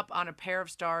give up on a pair of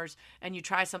stars and you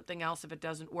try something else if it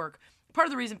doesn't work. Part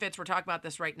of the reason, Fitz, we're talking about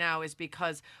this right now is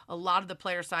because a lot of the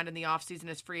players signed in the offseason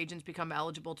as free agents become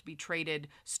eligible to be traded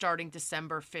starting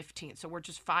December 15th. So we're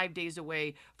just 5 days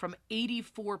away from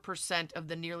 84% of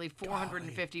the nearly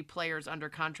 450 players under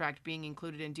contract being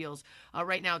included in deals.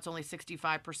 Right now, it's only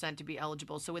 65% to be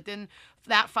eligible. So within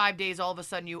that 5 days, all of a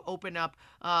sudden you open up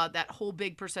that whole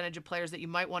big percentage of players that you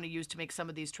might want to use to make some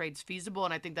of these trades feasible.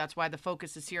 And I think that's why the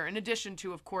focus is here. In addition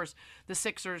to, of course, the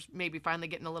Sixers maybe finally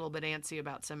getting a little bit antsy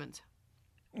about Simmons.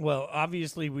 Well,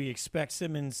 obviously, we expect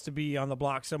Simmons to be on the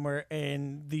block somewhere,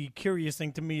 and the curious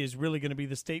thing to me is really going to be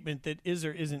the statement that is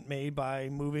or isn't made by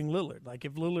moving Lillard. Like,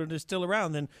 if Lillard is still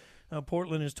around, then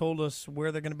Portland has told us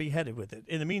where they're going to be headed with it.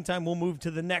 In the meantime, we'll move to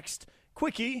the next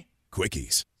quickie.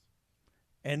 Quickies.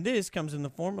 And this comes in the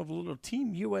form of a little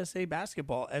Team USA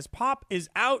basketball. As Pop is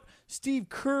out, Steve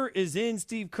Kerr is in.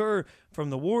 Steve Kerr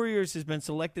from the Warriors has been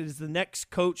selected as the next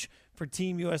coach for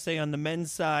Team USA on the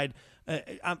men's side.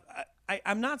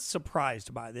 I'm not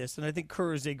surprised by this, and I think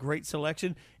Kerr is a great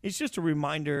selection. It's just a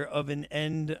reminder of an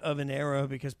end of an era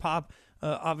because Pop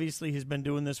obviously has been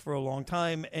doing this for a long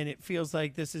time, and it feels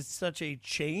like this is such a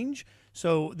change.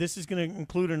 So this is going to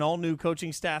include an all-new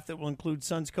coaching staff that will include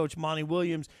Suns coach Monty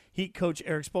Williams, Heat coach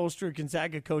Eric Spoelstra,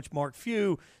 Gonzaga coach Mark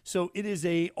Few. So it is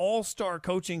a all-star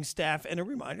coaching staff, and a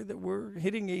reminder that we're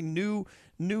hitting a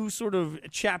new sort of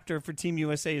chapter for Team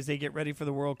USA as they get ready for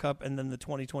the World Cup and then the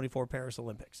 2024 Paris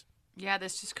Olympics. Yeah,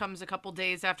 this just comes a couple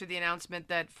days after the announcement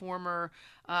that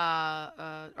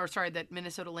that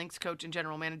Minnesota Lynx coach and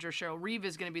general manager Cheryl Reeve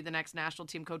is going to be the next national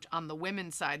team coach on the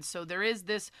women's side. So there is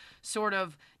this sort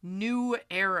of new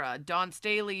era. Dawn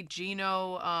Staley,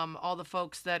 Gino, all the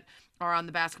folks that are on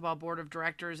the basketball board of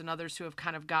directors and others who have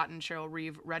kind of gotten Cheryl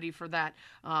Reeve ready for that.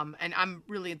 And I'm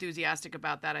really enthusiastic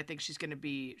about that. I think she's going to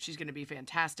be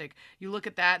fantastic. You look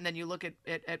at that, and then you look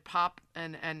at Pop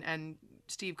and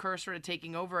Steve Kerr sort of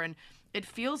taking over, and it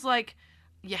feels like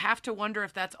you have to wonder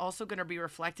if that's also going to be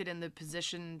reflected in the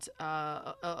positions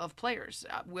of players.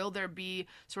 Will there be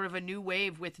sort of a new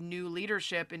wave with new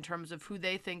leadership in terms of who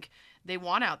they think they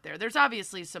want out there? There's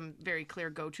obviously some very clear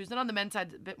go-tos, and on the men's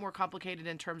side, a bit more complicated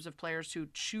in terms of players who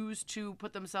choose to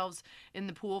put themselves in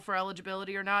the pool for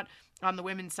eligibility or not. On the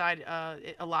women's side,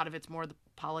 a lot of it's more the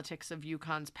politics of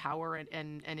UConn's power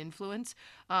and influence.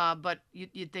 But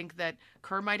you'd think that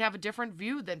Kerr might have a different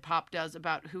view than Pop does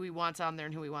about who he wants on there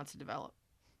and who he wants to develop.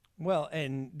 Well,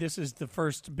 and this is the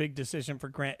first big decision for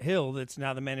Grant Hill that's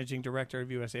now the managing director of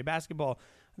USA Basketball.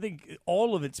 I think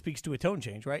all of it speaks to a tone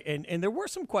change, right? And there were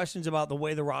some questions about the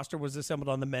way the roster was assembled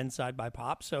on the men's side by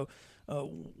Pop. So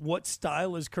what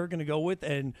style is Kerr going to go with,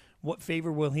 and what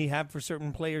favor will he have for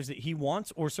certain players that he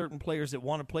wants or certain players that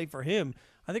want to play for him?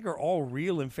 I think are all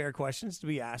real and fair questions to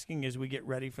be asking as we get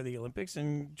ready for the Olympics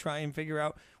and try and figure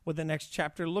out what the next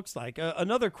chapter looks like.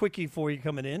 Another quickie for you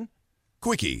coming in.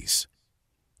 Quickies.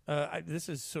 This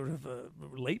is sort of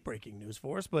late-breaking news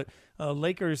for us, but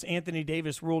Lakers' Anthony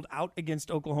Davis ruled out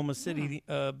against Oklahoma City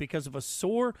because of a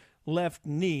sore left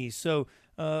knee. So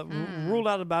ruled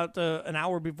out about an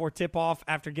hour before tip-off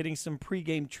after getting some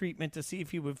pregame treatment to see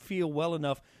if he would feel well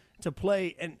enough to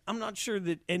play. And I'm not sure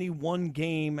that any one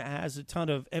game has a ton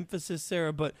of emphasis,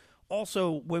 Sarah, but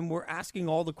also when we're asking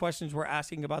all the questions we're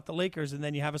asking about the Lakers and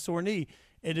then you have a sore knee,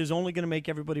 it is only going to make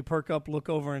everybody perk up, look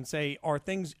over, and say, are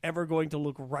things ever going to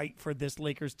look right for this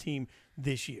Lakers team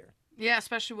this year? Yeah,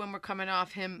 especially when we're coming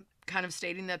off him kind of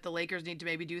stating that the Lakers need to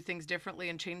maybe do things differently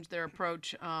and change their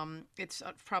approach. It's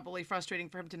probably frustrating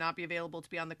for him to not be available to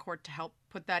be on the court to help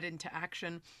put that into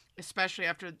action, especially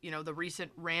after, the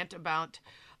recent rant about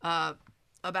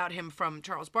him from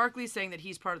Charles Barkley saying that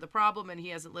he's part of the problem and he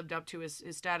hasn't lived up to his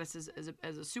status as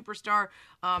a superstar.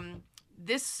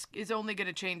 this is only going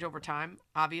to change over time,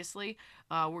 obviously.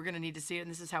 We're going to need to see it, and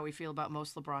this is how we feel about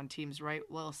most LeBron teams, right?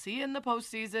 We'll see in the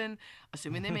postseason,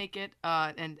 assuming they make it,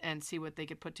 and see what they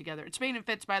could put together. It's Spain and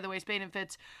Fitz, by the way. Spain and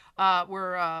Fitz,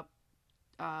 we're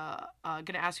going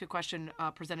to ask you a question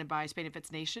presented by Spain and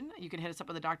Fitz Nation. You can hit us up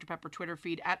on the Dr. Pepper Twitter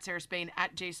feed, at Sarah Spain,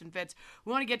 at Jason Fitz.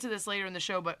 We want to get to this later in the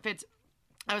show, but Fitz,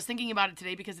 I was thinking about it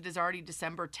today because it is already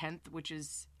December 10th, which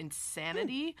is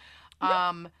insanity.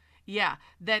 Yeah,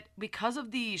 that because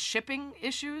of the shipping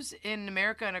issues in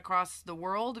America and across the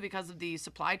world, because of the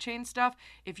supply chain stuff,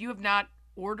 if you have not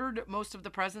ordered most of the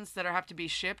presents that have to be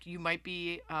shipped, you might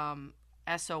be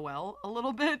SOL a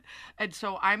little bit. And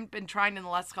so I've been trying in the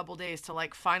last couple of days to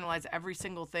like finalize every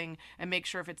single thing and make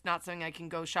sure if it's not something I can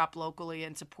go shop locally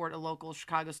and support a local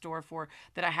Chicago store for,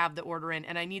 that I have the order in.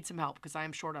 And I need some help because I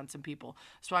am short on some people.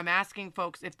 So I'm asking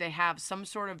folks if they have some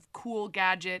sort of cool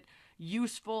gadget,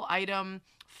 useful item,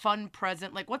 fun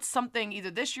present, like what's something either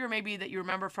this year maybe that you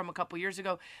remember from a couple years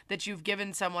ago that you've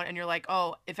given someone and you're like,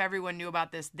 oh, if everyone knew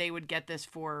about this, they would get this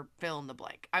for fill in the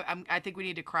blank. I think we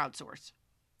need to crowdsource.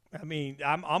 I mean,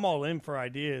 I'm all in for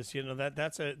ideas. You know,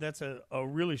 that's a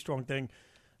really strong thing.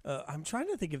 I'm trying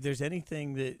to think if there's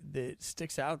anything that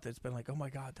sticks out that's been like, oh my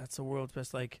God, that's the world's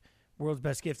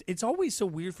best gift. It's always so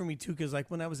weird for me too, because like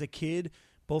when I was a kid,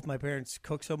 both my parents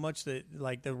cooked so much that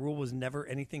like the rule was never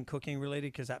anything cooking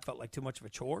related because that felt like too much of a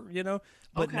chore, you know.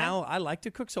 But now I like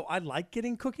to cook, so I like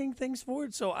getting cooking things for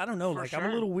it. So I don't know, I'm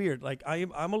a little weird. Like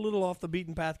I'm a little off the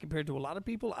beaten path compared to a lot of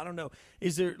people. I don't know.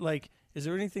 Is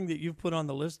there anything that you've put on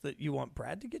the list that you want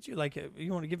Brad to get you? Like,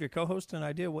 you want to give your co-host an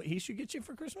idea what he should get you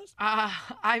for Christmas?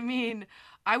 I mean,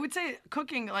 I would say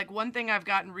cooking, like one thing I've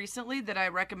gotten recently that I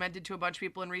recommended to a bunch of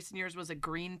people in recent years was a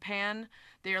green pan.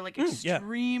 They are like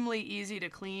extremely easy to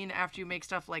clean after you make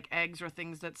stuff like eggs or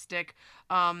things that stick.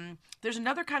 There's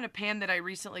another kind of pan that I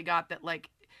recently got that like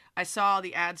I saw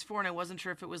the ads for and I wasn't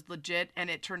sure if it was legit, and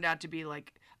it turned out to be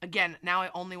like, again, now I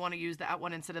only want to use that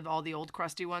one instead of all the old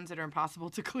crusty ones that are impossible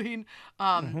to clean.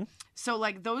 So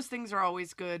like those things are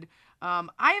always good.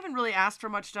 I haven't really asked for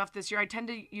much stuff this year. I tend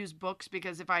to use books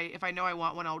because if I know I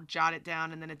want one, I'll jot it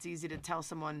down, and then it's easy to tell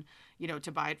someone, you know,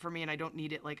 to buy it for me, and I don't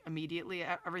need it like immediately.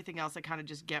 Everything else I kind of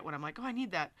just get when I'm like, oh, I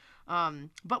need that.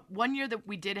 But one year that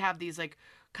we did have these like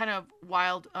kind of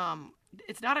wild,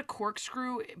 it's not a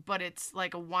corkscrew, but it's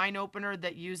like a wine opener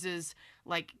that uses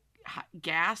like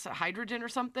gas, hydrogen or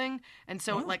something, and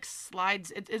so it like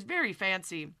slides. It's very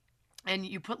fancy, and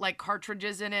you put like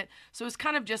cartridges in it, so it's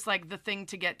kind of just like the thing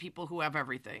to get people who have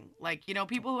everything, like, you know,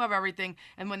 people who have everything,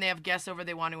 and when they have guests over,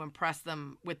 they want to impress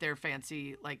them with their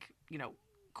fancy, like, you know,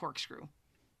 corkscrew.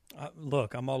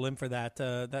 Look, I'm all in for that.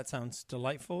 That sounds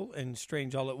delightful and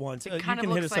strange all at once. You can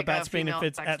hit us like up at Spain and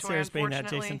Fitz, at Sarah Spain, at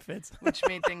Jason Fitz. Which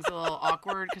made things a little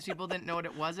awkward because people didn't know what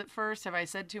it was at first. Have I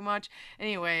said too much?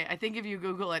 Anyway, I think if you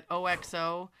Google it,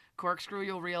 OXO, corkscrew,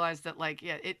 you'll realize that, like,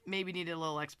 yeah, it maybe needed a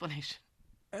little explanation.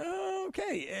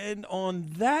 Okay, and on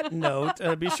that note,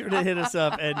 be sure to hit us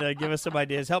up and give us some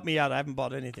ideas. Help me out. I haven't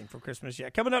bought anything for Christmas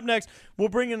yet. Coming up next, we'll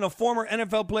bring in a former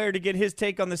NFL player to get his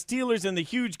take on the Steelers and the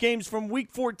huge games from Week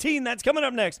 14. That's coming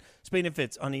up next. Spain and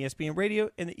Fitz on ESPN Radio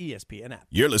and the ESPN app.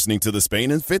 You're listening to the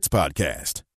Spain and Fitz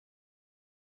podcast.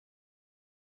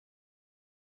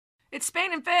 It's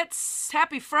Spain and Fitz.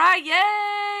 Happy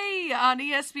Friday on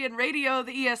ESPN Radio,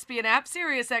 the ESPN app,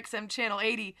 Sirius XM Channel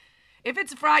 80. If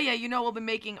it's Friday, you know we'll be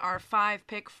making our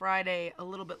 5-pick Friday a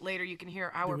little bit later. You can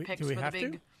hear our picks for the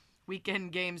big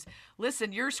weekend games.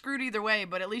 Listen, you're screwed either way,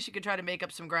 but at least you can try to make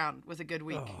up some ground with a good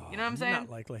week. You know what I'm saying? Not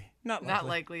likely. Not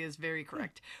likely is very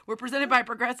correct. We're presented by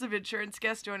Progressive Insurance.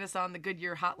 Guests join us on the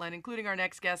Goodyear Hotline, including our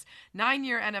next guest,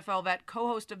 9-year NFL vet,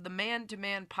 co-host of the Man to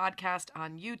Man podcast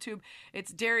on YouTube.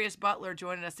 It's Darius Butler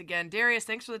joining us again. Darius,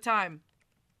 thanks for the time.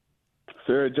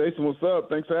 Sarah, Jason, what's up?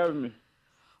 Thanks for having me.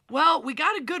 Well, we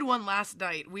got a good one last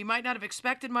night. We might not have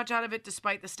expected much out of it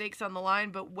despite the stakes on the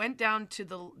line, but went down to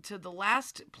the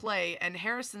last play, and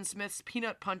Harrison Smith's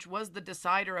peanut punch was the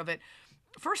decider of it.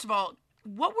 First of all,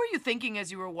 what were you thinking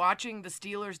as you were watching the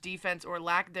Steelers' defense, or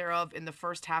lack thereof, in the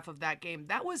first half of that game?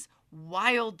 That was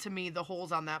wild to me, the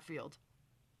holes on that field.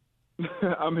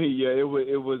 I mean, yeah, it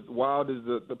was wild is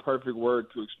the perfect word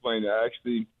to explain it. I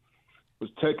actually was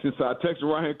texting, so I texted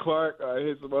Ryan Clark. I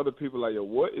hit some other people like, yo,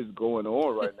 what is going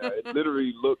on right now? It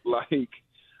literally looked like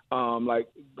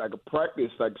a practice,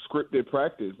 like scripted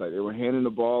practice. Like they were handing the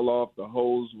ball off. The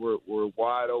holes were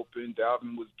wide open.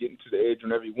 Dalvin was getting to the edge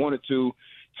whenever he wanted to.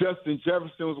 Justin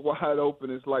Jefferson was wide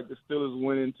open. It's like the Steelers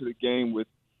went into the game with,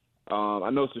 I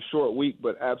know it's a short week,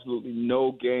 but absolutely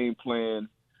no game plan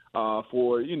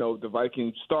for, you know, the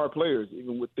Vikings star players,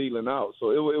 even with Thielen out.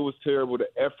 So it was terrible. The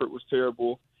effort was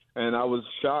terrible. and I was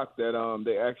shocked that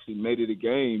they actually made it a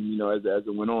game, you know, as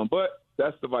it went on. But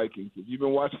that's the Vikings. If you've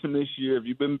been watching them this year, if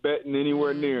you've been betting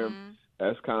anywhere near them,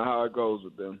 that's kind of how it goes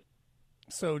with them.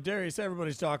 So, Darius,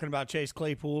 everybody's talking about Chase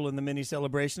Claypool and the mini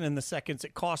celebration and the seconds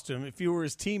it cost him. If you were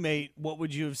his teammate, what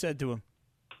would you have said to him?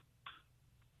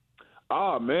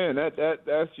 Oh, man,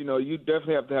 that's, you know, you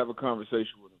definitely have to have a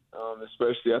conversation with him.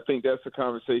 Especially, I think that's a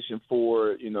conversation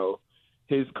for, you know,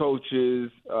 his coaches,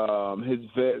 his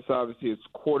vets, obviously his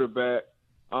quarterback.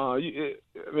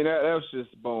 That was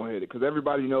just boneheaded because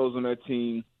everybody knows on that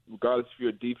team, regardless if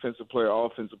you're a defensive player,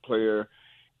 offensive player,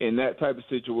 in that type of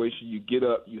situation, you get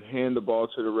up, you hand the ball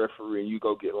to the referee, and you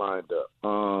go get lined up.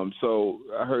 So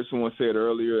I heard someone say it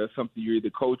earlier. That's something you're either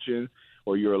coaching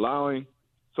or you're allowing.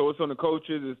 So it's on the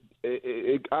coaches.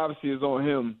 It obviously is on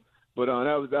him. But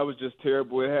that was just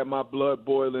terrible. It had my blood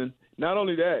boiling. Not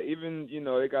only that, even, you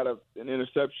know, they got an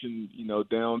interception, you know,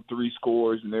 down 3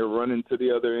 scores, and they're running to the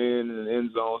other end in the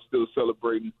end zone, still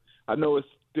celebrating. I know it's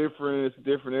different. It's a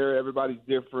different area. Everybody's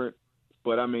different.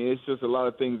 But, I mean, it's just a lot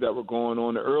of things that were going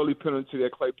on. The early penalty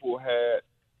that Claypool had,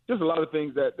 just a lot of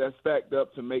things that stacked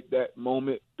up to make that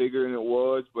moment bigger than it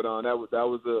was. But that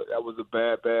was a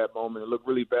bad moment. It looked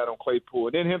really bad on Claypool.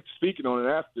 And then him speaking on it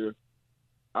after,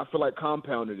 I feel like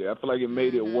compounded it. I feel like it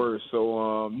made it worse.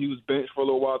 So he was benched for a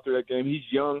little while through that game. He's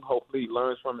young. Hopefully he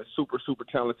learns from a super, super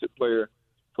talented player.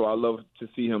 So I love to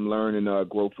see him learn and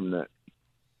grow from that.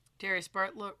 Darius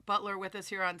Butler with us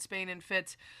here on Spain and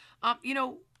Fitz. You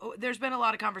know, there's been a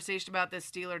lot of conversation about this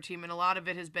Steeler team, and a lot of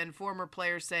it has been former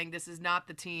players saying this is not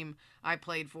the team I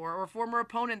played for, or former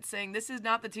opponents saying this is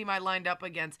not the team I lined up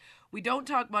against. We don't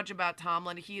talk much about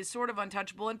Tomlin. He is sort of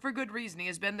untouchable, and for good reason. He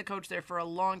has been the coach there for a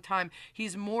long time.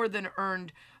 He's more than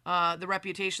earned the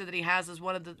reputation that he has as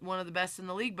one of the best in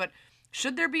the league. But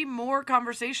should there be more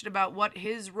conversation about what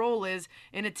his role is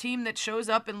in a team that shows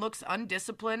up and looks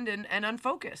undisciplined and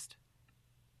unfocused?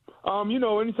 You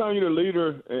know, anytime you're the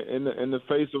leader in the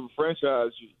face of a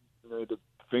franchise, you know, the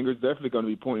finger's definitely going to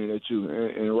be pointing at you,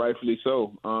 and rightfully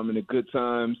so, in the good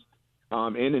times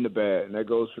and in the bad. And that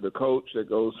goes for the coach, that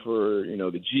goes for, you know,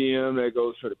 the GM, that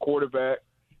goes for the quarterback.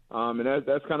 And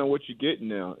that's kind of what you're getting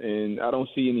now. And I don't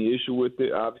see any issue with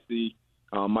it. Obviously,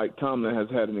 Mike Tomlin has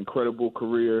had an incredible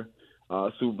career,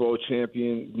 Super Bowl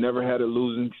champion, never had a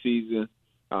losing season.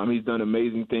 He's done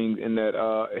amazing things in that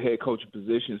head coaching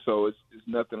position, so it's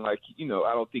nothing like, you know,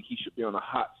 I don't think he should be on a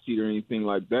hot seat or anything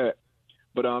like that.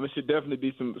 But it should definitely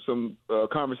be some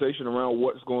conversation around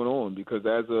what's going on, because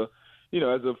as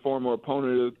a former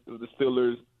opponent of the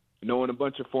Steelers, knowing a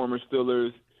bunch of former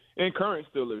Steelers and current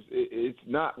Steelers, it's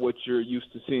not what you're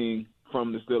used to seeing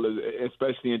from the Steelers,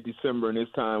 especially in December and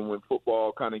this time when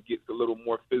football kind of gets a little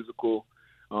more physical.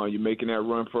 You're making that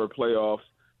run for playoffs.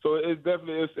 So it's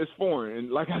definitely it's foreign,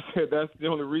 and like I said, that's the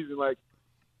only reason. Like,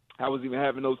 I was even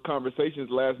having those conversations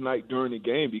last night during the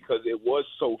game because it was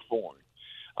so foreign.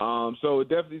 So it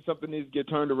definitely something needs to get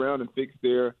turned around and fixed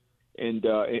there, and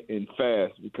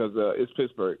fast, because it's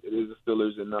Pittsburgh. It is the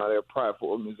Steelers, and they're a prideful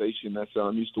organization that's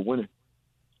used to winning.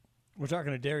 We're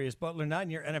talking to Darius Butler,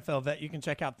 9-year NFL vet. You can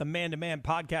check out the Man to Man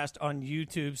podcast on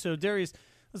YouTube. So Darius,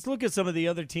 let's look at some of the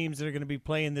other teams that are going to be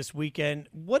playing this weekend.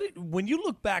 When you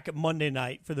look back at Monday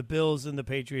night for the Bills and the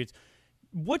Patriots,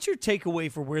 what's your takeaway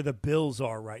for where the Bills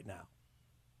are right now?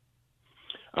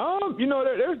 You know,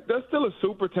 they're still a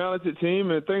super talented team,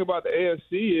 and the thing about the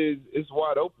AFC is it's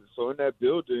wide open. So in that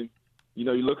building, you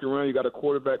know, you look around, you got a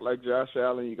quarterback like Josh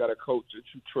Allen, you got a coach that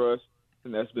you trust,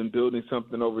 and that's been building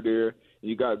something over there.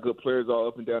 You got good players all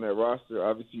up and down that roster.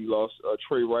 Obviously, you lost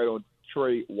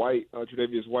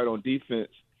Tre'Davious White on defense,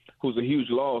 who's a huge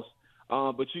loss.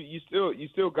 But you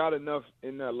still got enough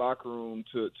in that locker room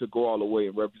to go all the way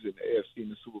and represent the AFC in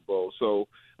the Super Bowl. So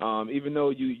even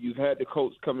though you've had the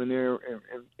Colts come in there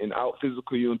and out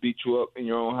physical you and beat you up in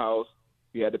your own house,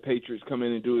 you had the Patriots come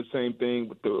in and do the same thing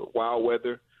with the wild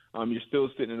weather. You're still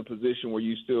sitting in a position where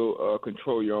you still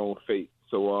control your own fate.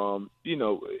 So, you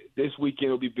know, this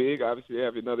weekend will be big. Obviously, they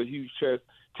have another huge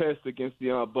test against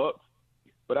the Bucks.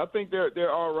 But I think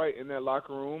they're all right in that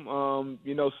locker room.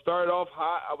 You know, started off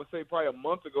hot. I would say probably a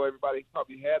month ago, everybody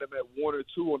probably had them at 1 or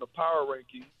 2 on the power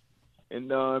rankings. And,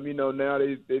 you know, now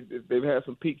they've had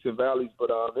some peaks and valleys. But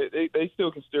they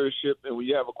still can steer a ship. And when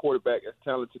you have a quarterback as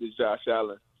talented as Josh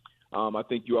Allen, I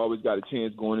think you always got a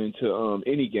chance going into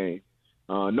any game.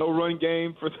 No run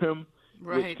game for them,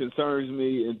 right, which concerns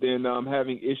me. And then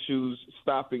having issues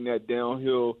stopping that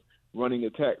downhill running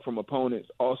attack from opponents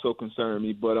also concern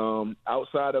me. But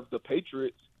outside of the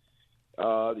Patriots,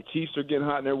 the Chiefs are getting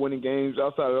hot and they're winning games.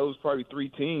 Outside of those probably 3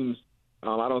 teams,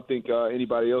 I don't think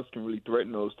anybody else can really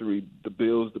threaten those 3, the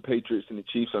Bills, the Patriots, and the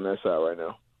Chiefs on that side right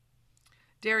now.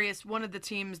 Darius, one of the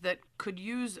teams that could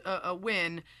use a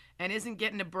win and isn't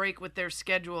getting a break with their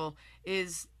schedule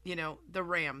is, the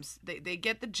Rams. They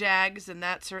get the Jags, and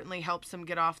that certainly helps them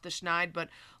get off the schneid, but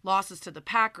losses to the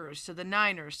Packers, to the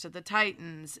Niners, to the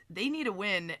Titans, they need a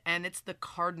win, and it's the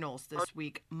Cardinals this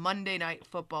week, Monday Night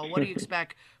Football. What do you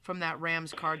expect from that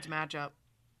Rams-Cards matchup?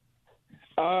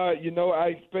 I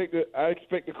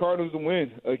expect the Cardinals to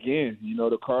win again.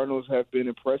 The Cardinals have been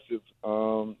impressive.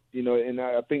 And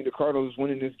I think the Cardinals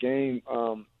winning this game,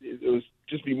 it was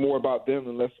just be more about them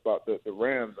and less about the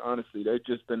Rams. Honestly, they've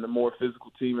just been the more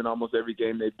physical team in almost every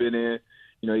game they've been in.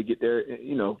 You get their,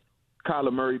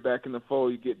 Kyler Murray back in the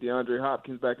fold. You get DeAndre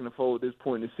Hopkins back in the fold at this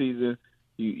point in the season.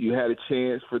 You had a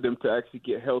chance for them to actually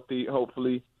get healthy,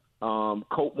 hopefully.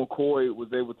 Colt McCoy was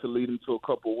able to lead him to a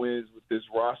couple wins with this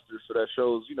roster, so that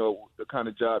shows, the kind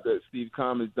of job that Steve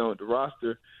Kime has done with the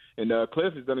roster. And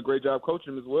Cliff has done a great job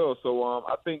coaching him as well. So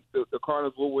I think the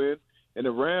Cardinals will win. And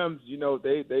the Rams,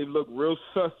 they look real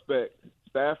suspect.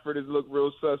 Stafford has looked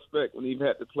real suspect when he's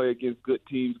had to play against good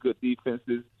teams, good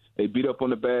defenses. They beat up on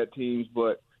the bad teams,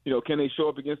 but, can they show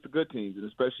up against the good teams, and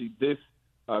especially this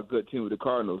good team with the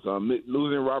Cardinals?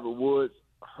 Losing Robert Woods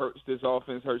hurts this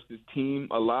offense, hurts this team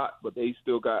a lot, but they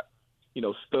still got,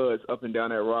 studs up and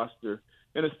down that roster,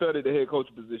 and a stud at the head coach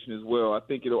position as well. I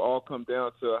think it'll all come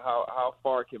down to how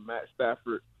far can Matt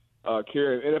Stafford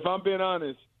carry him. And if I'm being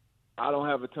honest, I don't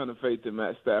have a ton of faith in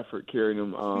Matt Stafford carrying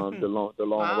him the long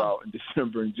route in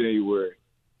December and January.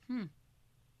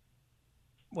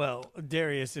 Well,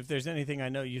 Darius, if there's anything I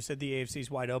know, you said the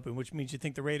AFC's wide open, which means you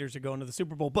think the Raiders are going to the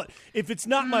Super Bowl. But if it's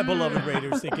not my beloved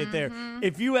Raiders that get there,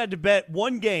 if you had to bet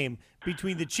one game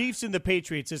between the Chiefs and the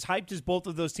Patriots, as hyped as both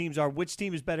of those teams are, which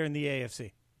team is better in the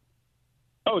AFC?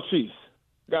 Oh, Chiefs.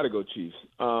 Got to go Chiefs.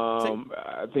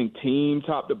 I think team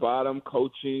top to bottom,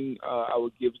 coaching, I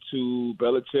would give to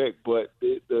Belichick, but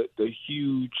the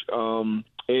huge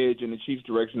edge in the Chiefs'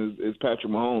 direction is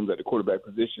Patrick Mahomes at the quarterback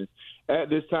position. At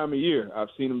this time of year, I've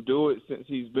seen him do it since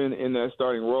he's been in that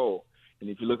starting role. And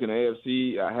if you look in the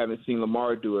AFC, I haven't seen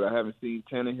Lamar do it. I haven't seen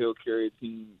Tannehill carry a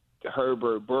team,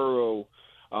 Herbert, Burrow,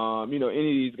 any of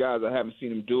these guys. I haven't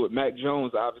seen him do it. Mac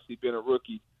Jones obviously been a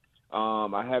rookie.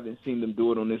 I haven't seen them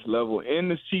do it on this level.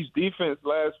 And this Chiefs defense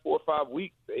last 4 or 5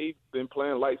 weeks, they've been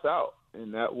playing lights out.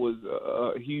 And that was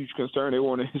a huge concern. They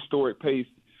were on a historic pace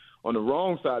on the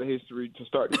wrong side of history to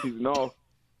start the season off.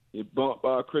 It bumped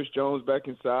Chris Jones back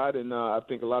inside, and I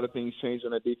think a lot of things changed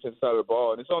on that defense side of the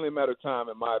ball. And it's only a matter of time,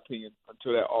 in my opinion,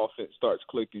 until that offense starts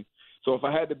clicking. So if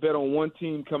I had to bet on one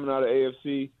team coming out of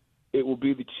AFC, it would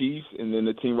be the Chiefs, and then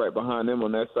the team right behind them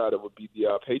on that side, it would be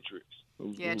the Patriots.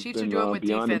 Yeah, Chiefs are doing with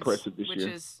defense,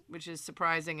 which is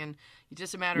surprising, and it's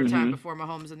just a matter of time before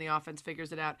Mahomes and the offense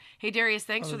figures it out. Hey, Darius,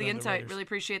 thanks for the insight. Really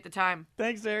appreciate the time.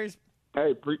 Thanks, Darius.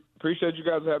 Hey, appreciate you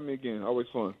guys having me again. Always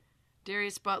fun.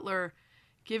 Darius Butler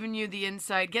giving you the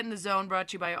insight. Get in the Zone, brought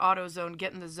to you by AutoZone.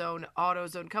 Get in the Zone,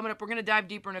 AutoZone. Coming up, we're going to dive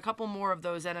deeper in a couple more of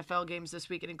those NFL games this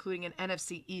week, including an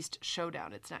NFC East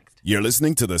showdown. It's next. You're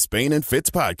listening to the Spain and Fitz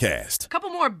podcast. A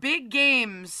couple more big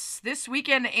games this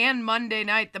weekend and Monday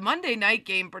night. The Monday night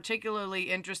game,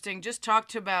 particularly interesting. Just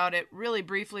talked about it really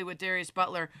briefly with Darius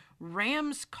Butler.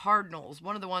 Rams-Cardinals,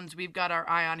 one of the ones we've got our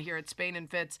eye on here at Spain and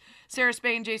Fitz. Sarah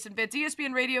Spain, Jason Fitz,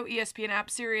 ESPN Radio, ESPN app,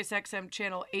 Sirius XM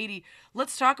Channel 80.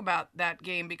 Let's talk about that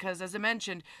game because, as I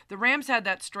mentioned, the Rams had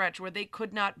that stretch where they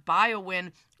could not buy a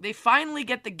win. They finally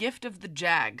get the gift of the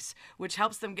Jags, which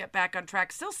helps them get back on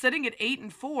track. Still sitting at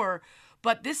 8-4,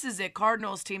 but this is a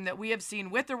Cardinals team that we have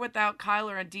seen with or without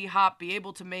Kyler and D-Hop be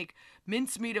able to make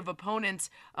mincemeat of opponents.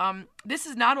 This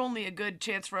is not only a good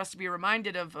chance for us to be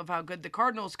reminded of how good the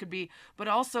Cardinals could be, but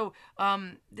also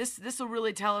this will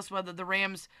really tell us whether the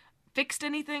Rams fixed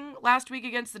anything last week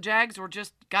against the Jags or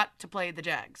just got to play the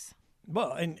Jags.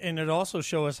 Well, and it also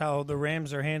shows us how the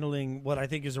Rams are handling what I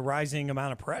think is a rising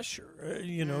amount of pressure.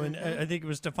 And I think it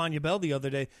was Stefania Bell the other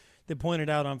day that pointed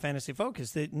out on Fantasy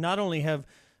Focus that not only have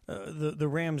the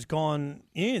Rams gone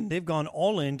in, they've gone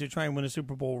all in to try and win a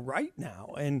Super Bowl right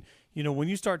now. And, when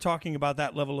you start talking about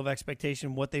that level of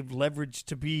expectation, what they've leveraged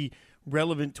to be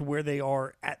relevant to where they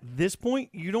are at this point,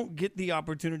 you don't get the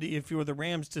opportunity if you're the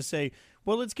Rams to say,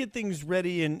 well, let's get things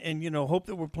ready and hope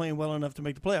that we're playing well enough to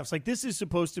make the playoffs. Like, this is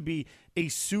supposed to be a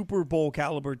Super Bowl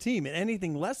caliber team, and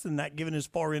anything less than that, given as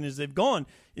far in as they've gone,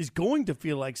 is going to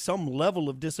feel like some level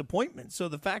of disappointment. So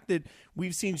the fact that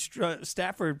we've seen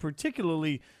Stafford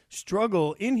particularly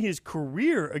struggle in his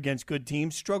career against good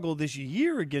teams, struggle this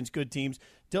year against good teams,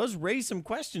 does raise some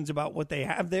questions about what they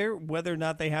have there, whether or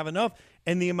not they have enough,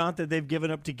 and the amount that they've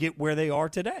given up to get where they are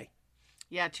today.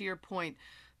 Yeah, to your point,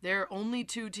 their only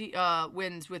two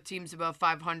wins with teams above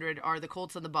 500 are the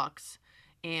Colts and the Bucs.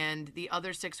 And the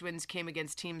other 6 wins came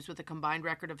against teams with a combined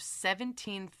record of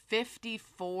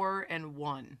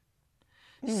 17-54-1.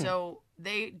 So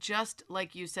they just,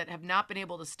 like you said, have not been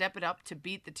able to step it up to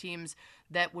beat the teams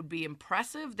that would be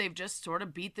impressive. They've just sort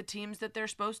of beat the teams that they're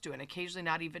supposed to, and occasionally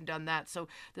not even done that. So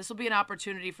this will be an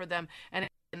opportunity for them. And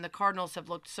the Cardinals have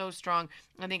looked so strong.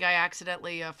 I think I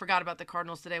accidentally forgot about the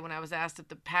Cardinals today when I was asked if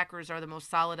the Packers are the most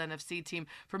solid NFC team.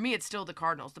 For me, it's still the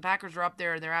Cardinals. The Packers are up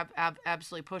there, and they're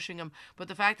absolutely pushing them. But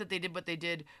the fact that they did what they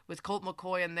did with Colt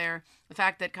McCoy in there, the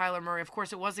fact that Kyler Murray, of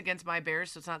course, it was against my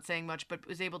Bears, so it's not saying much, but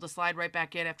was able to slide right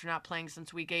back in after not playing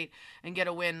since Week 8 and get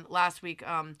a win last week.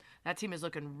 That team is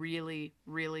looking really,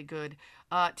 really good.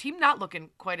 Team not looking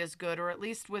quite as good, or at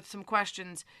least with some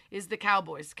questions, is the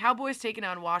Cowboys. Cowboys taking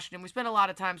on Washington. We spent a lot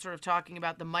of time sort of talking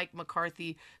about the Mike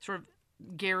McCarthy sort of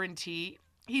guarantee.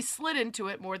 He slid into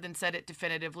it more than said it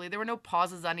definitively. There were no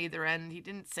pauses on either end. He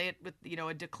didn't say it with,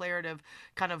 a declarative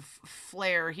kind of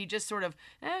flair. He just sort of,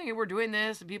 we're doing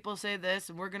this, and people say this,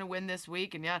 and we're going to win this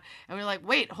week, and we're like,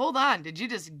 wait, hold on, did you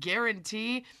just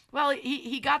guarantee? Well,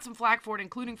 he got some flack for it,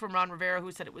 including from Ron Rivera,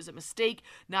 who said it was a mistake,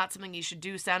 not something he should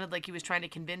do. Sounded like he was trying to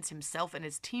convince himself and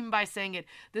his team by saying it.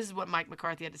 This is what Mike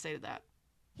McCarthy had to say to that.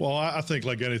 Well, I think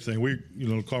like anything,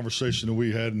 the conversation that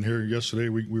we had in here yesterday,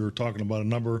 we were talking about a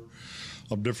number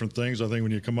of different things. I think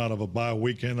when you come out of a bye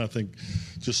weekend, I think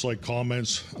just like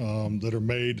comments that are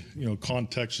made,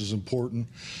 context is important.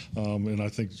 And I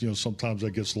think, sometimes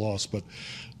that gets lost. But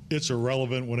it's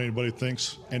irrelevant when anybody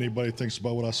thinks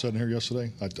about what I said in here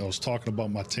yesterday. I was talking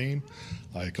about my team.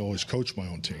 I always coach my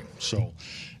own team.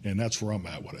 And that's where I'm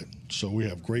at with it. So we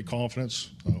have great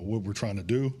confidence what we're trying to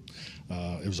do.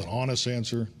 It was an honest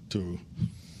answer to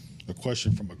a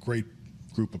question from a great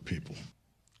group of people.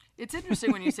 It's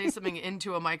interesting when you say something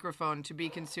into a microphone to be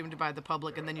consumed by the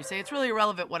public, and then you say it's really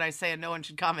irrelevant what I say and no one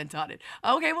should comment on it.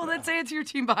 Okay, well, then say it to your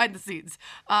team behind the scenes.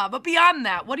 But beyond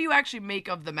that, what do you actually make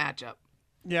of the matchup?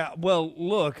 Yeah, well,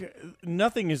 look,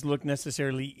 nothing has looked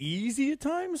necessarily easy at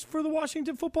times for the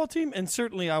Washington football team, and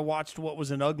certainly I watched what was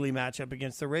an ugly matchup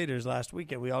against the Raiders last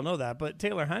weekend. We all know that, but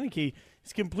Taylor Heinicke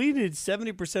has completed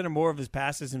 70% or more of his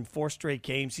passes in 4 straight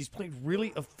games. He's played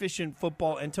really efficient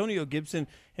football. Antonio Gibson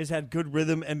has had good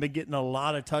rhythm and been getting a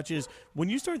lot of touches. When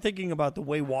you start thinking about the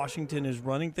way Washington is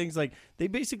running things, like they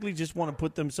basically just want to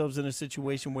put themselves in a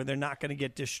situation where they're not going to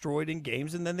get destroyed in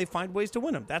games, and then they find ways to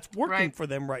win them. That's working for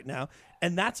them right now,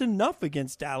 and that's enough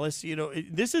against Dallas.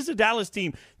 This is a Dallas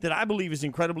team that I believe is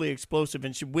incredibly explosive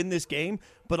and should win this game,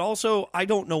 but also I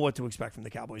don't know what to expect from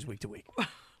the Cowboys week to week.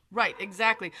 Right,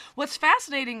 exactly. What's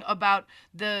fascinating about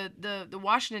the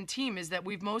Washington team is that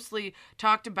we've mostly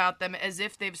talked about them as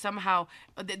if they've somehow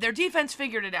their defense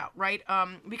figured it out, right?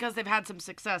 Because they've had some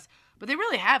success. But they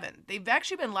really haven't. They've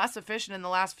actually been less efficient in the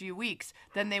last few weeks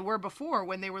than they were before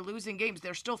when they were losing games.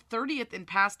 They're still 30th in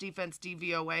pass defense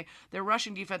DVOA. Their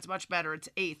rushing defense much better. It's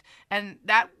 8th. And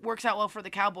that works out well for the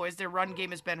Cowboys. Their run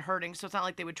game has been hurting, so it's not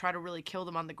like they would try to really kill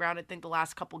them on the ground. I think the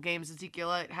last couple games,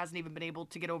 Ezekiel hasn't even been able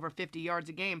to get over 50 yards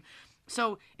a game.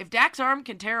 So if Dak's arm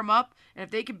can tear them up, and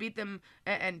if they can beat them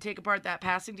and take apart that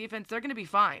passing defense, they're going to be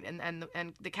fine.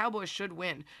 And the Cowboys should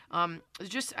win. It's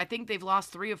just I think they've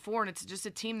lost 3 of 4, and it's just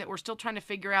a team that we're still trying to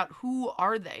figure out who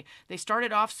are they. They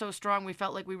started off so strong, we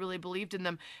felt like we really believed in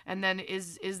them. And then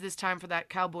is this time for that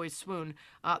Cowboys swoon?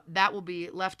 That will be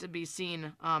left to be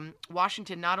seen.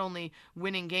 Washington not only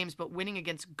winning games, but winning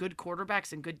against good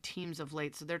quarterbacks and good teams of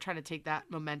late. So they're trying to take that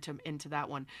momentum into that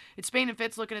one. It's Spain and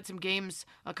Fitz looking at some games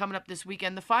coming up this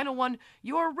weekend. The final one,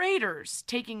 your Raiders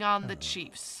taking on the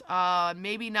Chiefs.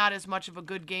 Maybe not as much of a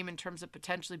good game in terms of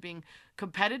potentially being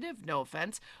competitive, no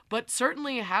offense, but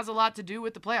certainly has a lot to do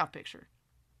with the playoff picture.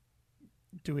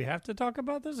 Do we have to talk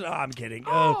about this? Oh, I'm kidding.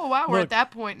 Oh, wow, we're at that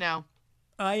point now.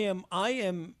 I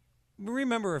am.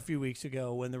 Remember a few weeks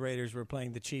ago when the Raiders were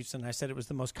playing the Chiefs and I said it was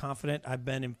the most confident I've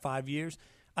been in 5 years?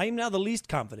 I am now the least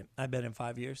confident I've been in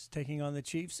 5 years taking on the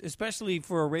Chiefs, especially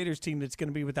for a Raiders team that's going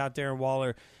to be without Darren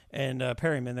Waller and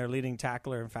Perryman, their leading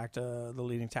tackler. In fact, the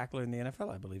leading tackler in the NFL,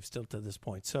 I believe, still to this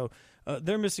point. So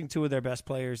they're missing 2 of their best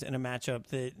players in a matchup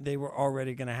that they were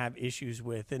already going to have issues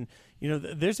with. And,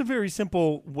 there's a very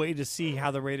simple way to see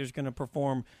how the Raiders are going to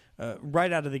perform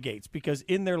right out of the gates, because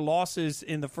in their losses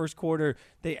in the first quarter,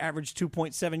 they averaged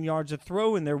 2.7 yards a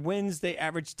throw. In their wins, they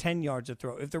averaged 10 yards a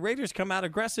throw. If the Raiders come out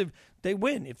aggressive, they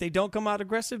win. If they don't come out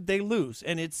aggressive, they lose.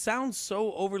 And it sounds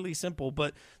so overly simple,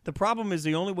 but the problem is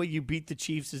the only way you beat the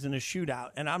Chiefs is in a shootout.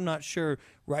 And I'm not sure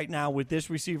right now with this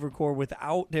receiver core,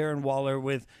 without Darren Waller,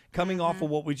 with coming off of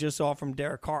what we just saw from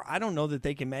Derek Carr, I don't know that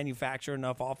they can manufacture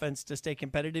enough offense to stay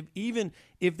competitive, even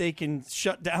if they can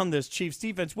shut down this Chiefs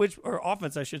defense, or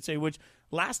offense, I should say, Thursday, which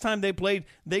last time they played,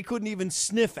 they couldn't even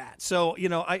sniff at. So,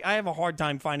 I have a hard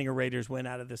time finding a Raiders win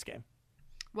out of this game.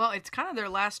 Well, it's kind of their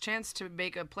last chance to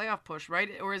make a playoff push, right?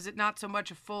 Or is it not so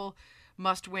much a full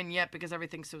must-win yet because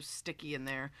everything's so sticky in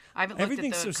there? I haven't looked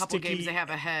at the couple games they have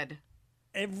ahead.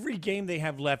 Every game they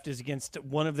have left is against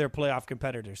one of their playoff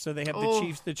competitors. So they have the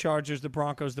Chiefs, the Chargers, the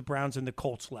Broncos, the Browns, and the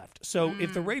Colts left. So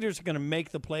if the Raiders are going to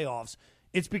make the playoffs,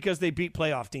 it's because they beat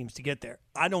playoff teams to get there.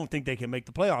 I don't think they can make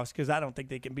the playoffs because I don't think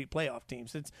they can beat playoff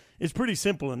teams. It's pretty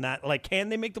simple in that. Like, can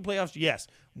they make the playoffs? Yes.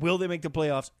 Will they make the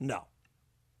playoffs? No.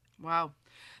 Wow.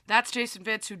 That's Jason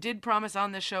Fitz, who did promise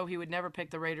on this show he would never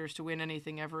pick the Raiders to win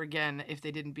anything ever again if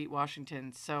they didn't beat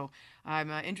Washington. So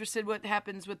I'm interested what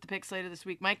happens with the picks later this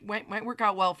week. Might work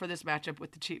out well for this matchup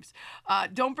with the Chiefs.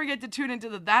 Don't forget to tune into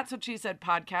the That's What She Said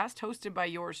podcast, hosted by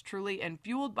yours truly and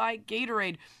fueled by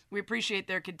Gatorade. We appreciate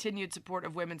their continued support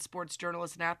of women's sports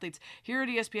journalists and athletes here at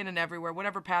ESPN and everywhere.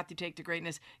 Whatever path you take to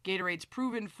greatness, Gatorade's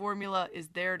proven formula is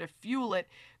there to fuel it.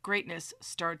 Greatness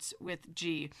starts with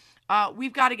G.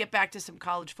 We've got to get back to some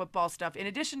college football stuff. In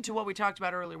addition to what we talked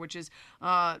about earlier, which is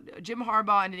Jim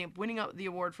Harbaugh ending up winning the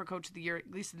award for Coach of the Year, at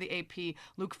least in the AP.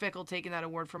 Luke Fickell taking that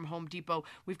award from Home Depot.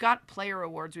 We've got player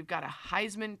awards. We've got a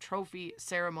Heisman Trophy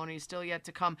ceremony still yet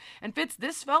to come. And Fitz,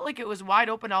 this felt like it was wide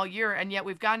open all year, and yet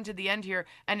we've gotten to the end here,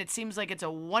 and it seems like it's a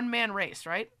one-man race,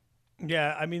 right?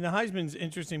 Yeah, I mean, the Heisman's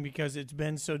interesting because it's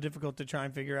been so difficult to try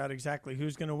and figure out exactly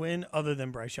who's going to win other than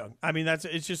Bryce Young. I mean,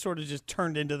 it's just sort of just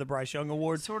turned into the Bryce Young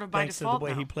Award sort of by thanks default to the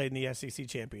way now. he played in the SEC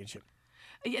Championship.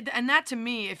 Yeah, and that to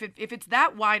me, if it's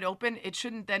that wide open, it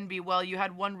shouldn't then be, well, you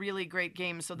had one really great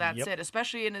game, so that's it,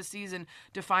 especially in a season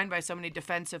defined by so many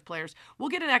defensive players. We'll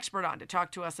get an expert on to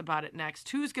talk to us about it next.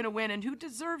 Who's going to win and who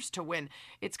deserves to win?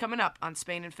 It's coming up on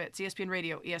Spain and Fitz, ESPN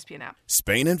Radio, ESPN app.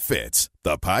 Spain and Fitz,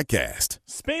 the podcast.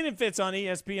 Spain and Fitz on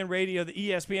ESPN Radio, the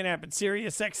ESPN app, and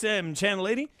Sirius XM Channel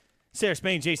 80. Sarah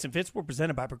Spain, Jason Fitz, we're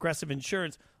presented by Progressive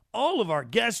Insurance. All of our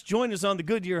guests join us on the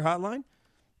Goodyear Hotline.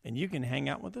 And you can hang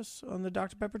out with us on the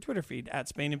Dr. Pepper Twitter feed, at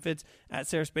Spain and Fitz, at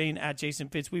Sarah Spain, at Jason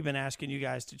Fitz. We've been asking you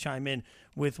guys to chime in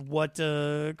with what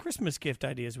Christmas gift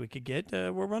ideas we could get.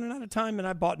 We're running out of time, and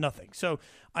I bought nothing. So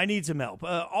I need some help.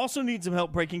 Also need some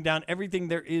help breaking down everything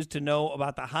there is to know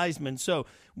about the Heisman. So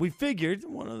we figured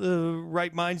one of the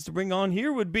right minds to bring on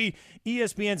here would be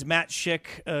ESPN's Matt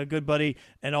Schick, a good buddy,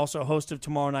 and also host of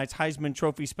tomorrow night's Heisman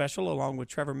Trophy special, along with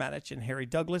Trevor Mattich and Harry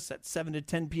Douglas at 7 to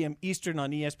 10 p.m. Eastern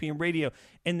on ESPN Radio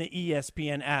and the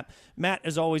ESPN app. Matt,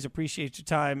 as always, appreciate your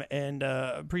time and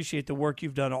appreciate the work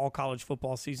you've done all college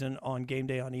football season on Game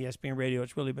Day on ESPN Radio.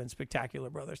 It's really been spectacular,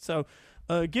 brother. So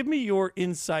give me your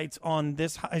insights on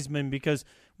this Heisman, because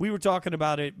we were talking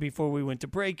about it before we went to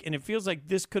break, and it feels like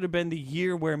this could have been the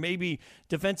year where maybe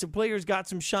defensive players got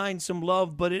some shine, some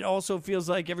love, but it also feels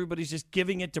like everybody's just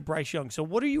giving it to Bryce Young. So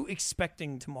what are you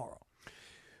expecting tomorrow?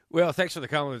 Well, thanks for the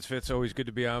comments, Fitz. Always good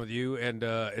to be on with you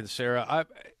and Sarah.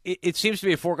 It seems to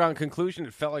be a foregone conclusion.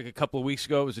 It felt like a couple of weeks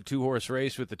ago it was a two-horse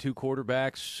race with the two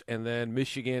quarterbacks, and then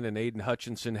Michigan and Aiden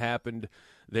Hutchinson happened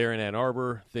there in Ann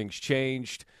Arbor. Things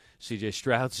changed. C.J.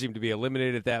 Stroud seemed to be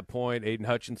eliminated at that point. Aiden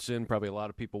Hutchinson, probably a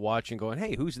lot of people watching going,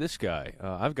 hey, who's this guy?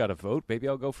 I've got a vote. Maybe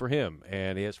I'll go for him.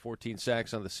 And he has 14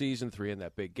 sacks on the season, 3 in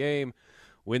that big game,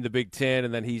 win the Big Ten,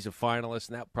 and then he's a finalist,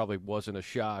 and that probably wasn't a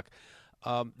shock.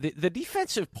 The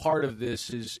defensive part of this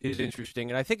is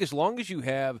interesting, and I think as long as you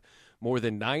have more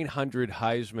than 900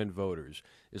 Heisman voters,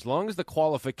 as long as the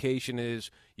qualification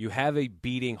is you have a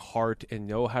beating heart and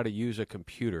know how to use a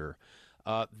computer,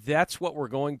 that's what we're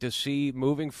going to see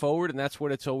moving forward, and that's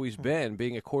what it's always been,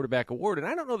 being a quarterback award. And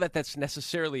I don't know that that's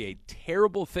necessarily a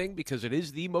terrible thing, because it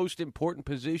is the most important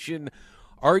position,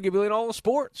 arguably, in all of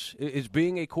sports, is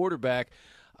being a quarterback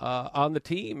on the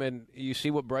team. And you see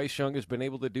what Bryce Young has been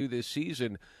able to do this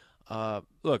season.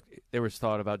 Look, there was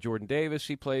thought about Jordan Davis.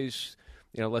 He plays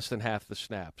less than half the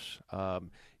snaps.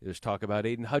 There's talk about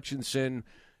Aiden Hutchinson.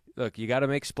 Look, you got to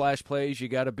make splash plays. You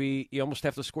almost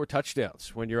have to score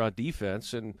touchdowns when you're on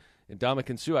defense. And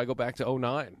Ndamukong Suh, I go back to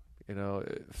 2009,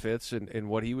 Fitz and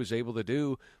what he was able to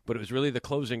do. But it was really the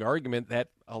closing argument that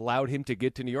allowed him to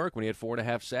get to New York when he had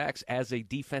 4.5 sacks as a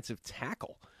defensive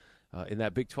tackle in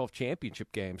that Big 12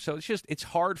 championship game. So it's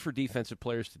hard for defensive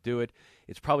players to do it.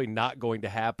 It's probably not going to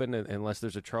happen unless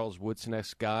there's a Charles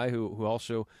Woodson-esque guy who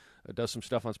also does some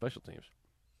stuff on special teams.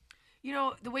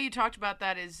 The way you talked about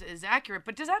that is accurate,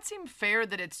 but does that seem fair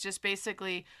that it's just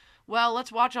basically, well,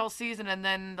 let's watch all season and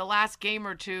then the last game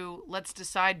or two, let's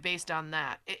decide based on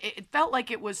that? It felt like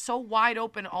it was so wide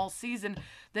open all season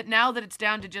that now that it's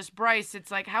down to just Bryce,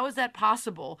 it's like, how is that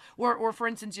possible? Or for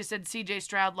instance, you said C.J.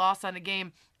 Stroud lost on a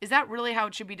game. Is that really how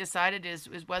it should be decided, is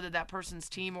whether that person's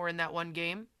team or in that one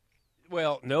game?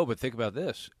 Well, no, but think about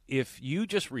this. If you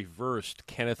just reversed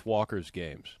Kenneth Walker's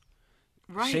games,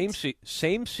 Right.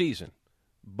 same season,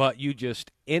 but you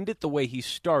just end it the way he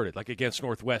started, like against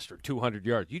Northwestern, 200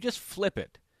 yards. You just flip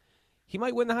it. He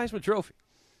might win the Heisman Trophy,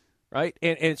 right?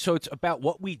 And so it's about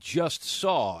what we just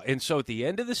saw. And so at the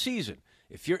end of the season,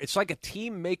 it's like a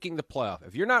team making the playoff.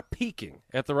 If you're not peaking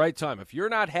at the right time, if you're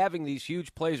not having these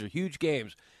huge plays or huge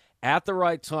games at the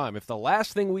right time, if the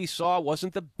last thing we saw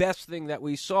wasn't the best thing that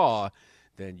we saw,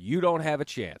 then you don't have a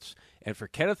chance. And for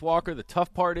Kenneth Walker, the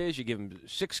tough part is you give him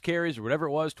 6 carries or whatever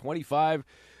it was, 25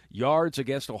 yards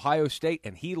against Ohio State,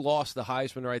 and he lost the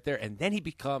Heisman right there. And then he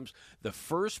becomes the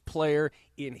first player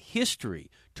in history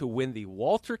to win the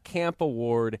Walter Camp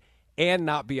Award and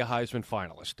not be a Heisman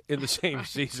finalist in the same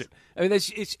season. I mean,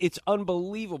 it's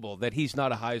unbelievable that he's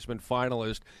not a Heisman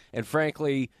finalist. And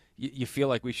frankly, you feel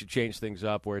like we should change things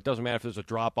up where it doesn't matter if there's a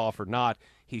drop-off or not.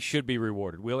 He should be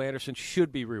rewarded. Will Anderson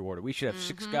should be rewarded. We should have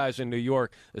 6 guys in New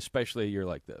York, especially a year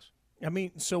like this. I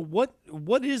mean, so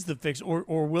what is the fix,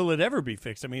 or will it ever be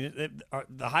fixed? I mean,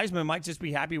 the Heisman might just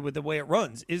be happy with the way it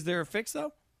runs. Is there a fix,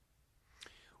 though?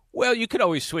 Well, you could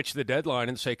always switch the deadline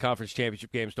and say conference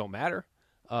championship games don't matter.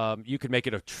 You could make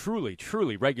it a truly,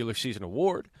 truly regular season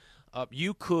award.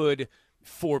 You could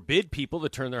forbid people to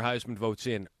turn their Heisman votes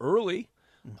in early.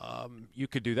 You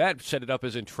could do that, set it up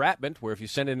as entrapment, where if you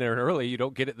send in there early, you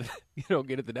don't get it. You don't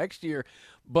get it the next year.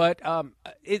 But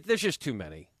there's just too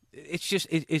many.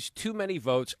 It's too many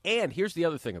votes. And here's the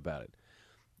other thing about it: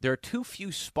 there are too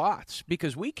few spots,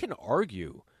 because we can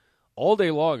argue all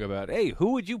day long about, hey,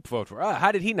 who would you vote for?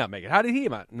 How did he not make it? How did he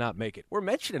not make it? We're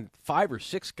mentioning 5 or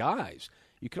 6 guys.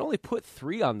 You can only put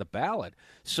 3 on the ballot.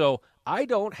 So I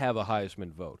don't have a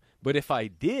Heisman vote. But if I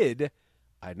did,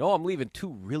 I know I'm leaving 2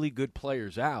 really good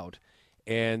players out.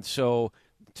 And so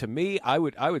to me, I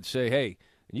would say, hey,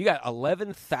 you got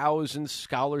 11,000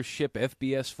 scholarship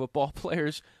FBS football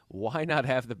players. Why not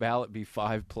have the ballot be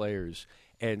 5 players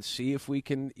and see if we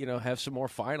can, have some more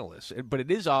finalists? But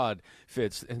it is odd,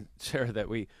 Fitz and Sarah, that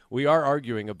we are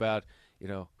arguing about,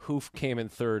 who came in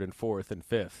 3rd and 4th and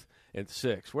 5th and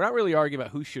 6th. We're not really arguing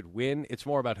about who should win. It's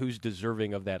more about who's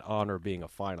deserving of that honor being a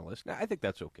finalist. Now, I think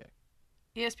that's okay.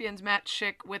 ESPN's Matt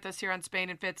Schick with us here on Spain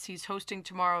and Fitz. He's hosting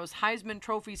tomorrow's Heisman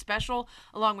Trophy special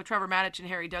along with Trevor Maddich and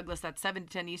Harry Douglas. That's 7 to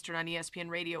 10 Eastern on ESPN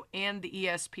Radio and the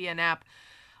ESPN app.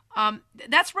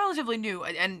 That's relatively new,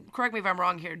 and correct me if I'm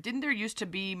wrong here. Didn't there used to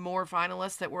be more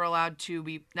finalists that were allowed to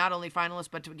be not only finalists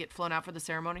but to get flown out for the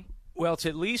ceremony? Well, it's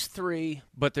at least 3,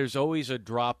 but there's always a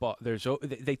drop-off.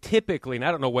 They typically, and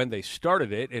I don't know when they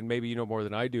started it, and maybe you know more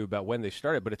than I do about when they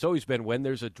started, but it's always been when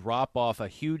there's a drop-off, a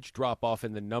huge drop-off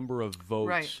in the number of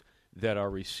votes that are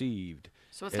received.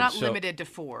 So it's not limited to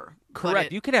 4.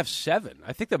 Correct. You could have 7.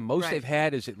 I think the most they've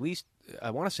had is at least,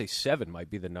 I want to say 7 might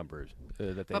be the numbers that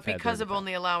they've had. But because of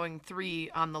only allowing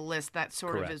 3 on the list, that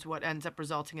sort of is what ends up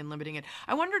resulting in limiting it.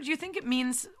 I wonder, do you think it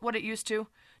means what it used to?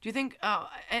 Do you think,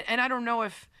 and I don't know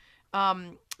if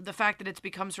the fact that it's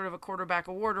become sort of a quarterback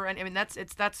award, or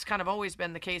that's kind of always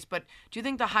been the case, but do you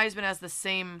think the Heisman has the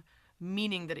same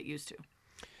meaning that it used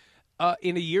to?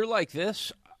 In a year like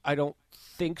this, I don't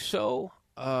think so.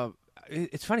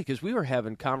 It's funny because we were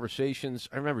having conversations.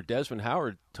 I remember Desmond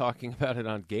Howard talking about it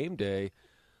on Game Day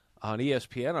on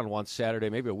ESPN on one Saturday,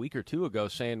 maybe a week or 2 ago,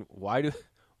 saying,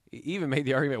 he even made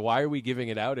the argument, why are we giving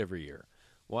it out every year?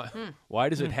 Why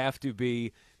does it have to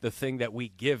be the thing that we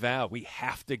give out? We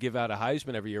have to give out a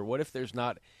Heisman every year. What if there's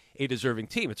not a deserving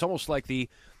team? It's almost like the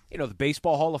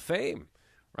Baseball Hall of Fame,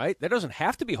 right? There doesn't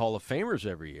have to be Hall of Famers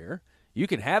every year. You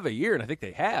can have a year, and I think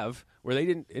they have, where they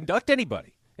didn't induct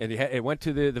anybody, and it went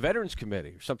to the Veterans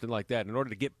Committee or something like that in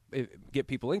order to get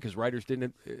people in because writers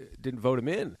didn't vote them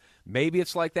in. Maybe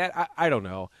it's like that. I don't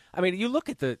know. I mean, you look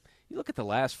at the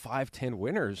last 5-10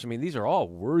 winners. I mean, these are all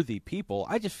worthy people.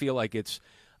 I just feel like it's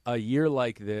a year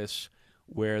like this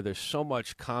where there's so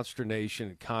much consternation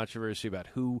and controversy about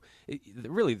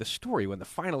really the story when the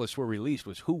finalists were released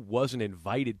was who wasn't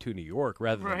invited to New York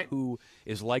rather than who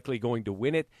is likely going to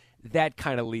win it. That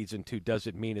kind of leads into does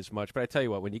it mean as much? But I tell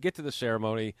you what, when you get to the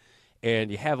ceremony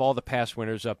and you have all the past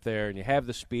winners up there and you have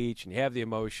the speech and you have the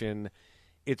emotion,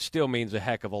 it still means a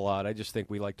heck of a lot. I just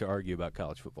think we like to argue about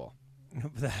college football.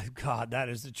 God, that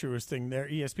is the truest thing there.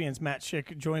 ESPN's Matt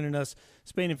Schick joining us.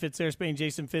 Spain and Fitz there. Spain,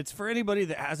 Jason Fitz. For anybody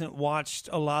that hasn't watched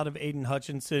a lot of Aiden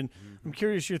Hutchinson, I'm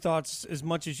curious your thoughts as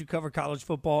much as you cover college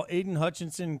football. Aiden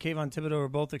Hutchinson and Kayvon Thibodeaux are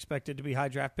both expected to be high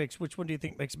draft picks. Which one do you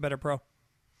think makes a better pro?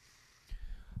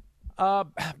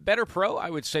 Better pro, I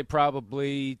would say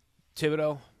probably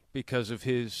Thibodeaux because of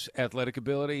his athletic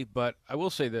ability. But I will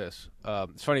say this.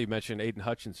 It's funny you mentioned Aiden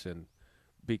Hutchinson.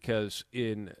 Because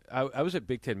I was at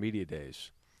Big Ten Media Days,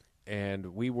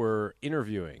 and we were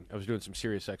interviewing. I was doing some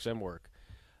SiriusXM work.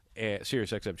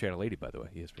 SiriusXM Channel 80, by the way,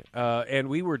 ESPN. And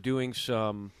we were doing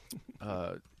some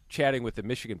chatting with the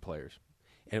Michigan players.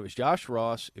 And it was Josh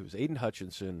Ross, it was Aiden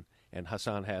Hutchinson, and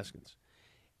Hassan Haskins.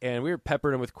 And we were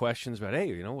peppering them with questions about,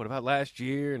 hey, what about last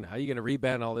year, and how are you going to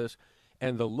rebound and all this?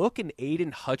 And the look in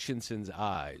Aiden Hutchinson's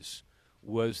eyes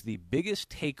was the biggest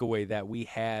takeaway that we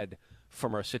had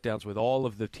from our sit-downs with all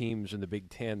of the teams in the Big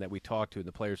Ten that we talked to, and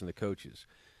the players and the coaches.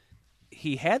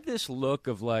 He had this look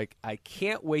of like, I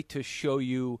can't wait to show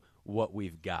you what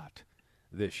we've got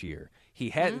this year. He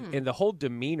had, and the whole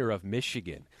demeanor of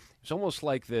Michigan, it's almost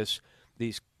like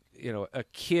a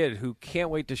kid who can't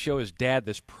wait to show his dad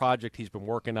this project he's been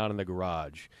working on in the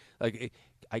garage. Like,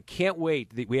 I can't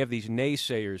wait. We have these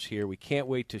naysayers here. We can't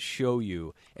wait to show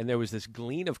you. And there was this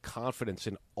gleam of confidence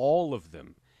in all of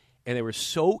them. And they were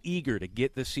so eager to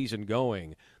get the season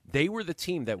going. They were the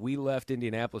team that we left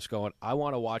Indianapolis going, I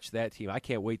want to watch that team. I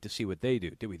can't wait to see what they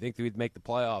do. Did we think that we'd make the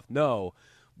playoff? No.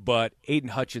 But Aiden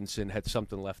Hutchinson had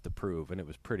something left to prove, and it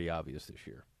was pretty obvious this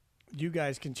year. You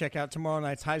guys can check out tomorrow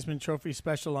night's Heisman Trophy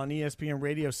special on ESPN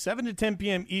Radio, 7 to 10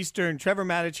 p.m. Eastern. Trevor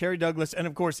Maddich, Harry Douglas, and,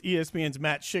 of course, ESPN's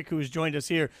Matt Schick, who has joined us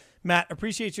here. Matt,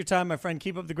 appreciate your time, my friend.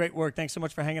 Keep up the great work. Thanks so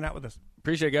much for hanging out with us.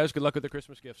 Appreciate it, guys. Good luck with the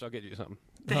Christmas gifts. I'll get you something.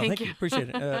 Thank you. Appreciate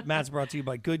it. Matt's brought to you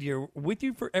by Goodyear. With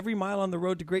you for every mile on the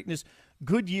road to greatness,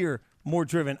 Goodyear, more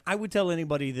driven. I would tell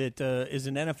anybody that is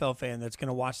an NFL fan that's going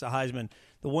to watch the Heisman,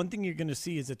 the one thing you're going to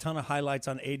see is a ton of highlights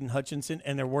on Aiden Hutchinson,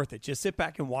 and they're worth it. Just sit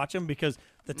back and watch them, because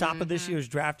the top of this year's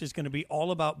draft is going to be all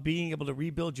about being able to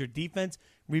rebuild your defense,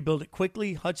 rebuild it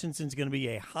quickly. Hutchinson's going to be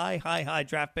a high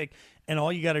draft pick, and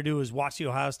all you got to do is watch the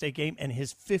Ohio State game and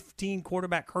his 15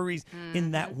 quarterback hurries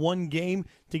in that one game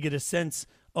to get a sense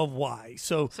of why.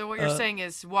 So what you're saying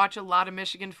is watch a lot of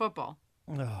Michigan football.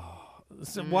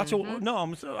 So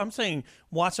I'm saying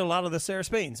watch a lot of the Sarah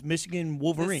Spains, Michigan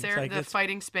Wolverines. The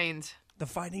Fighting Spains. The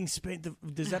Fighting Spain.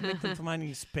 Does that make them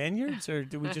Fighting Spaniards, or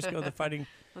do we just go the Fighting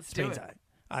Spains?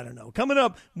 I don't know. Coming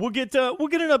up, we'll get an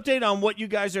update on what you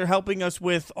guys are helping us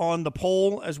with on the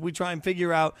poll as we try and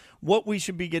figure out what we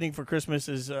should be getting for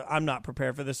Christmas. I'm not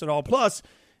prepared for this at all. Plus,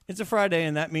 it's a Friday,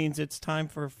 and that means it's time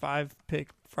for 5-Pick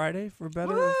Friday, for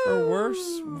better or for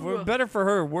worse. Better for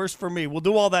her, worse for me. We'll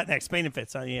do all that next. Spain and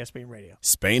Fitz on ESPN Radio.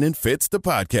 Spain and Fitz, the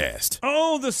podcast.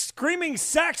 Oh, the screaming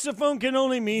saxophone can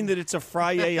only mean that it's a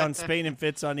Friday on Spain and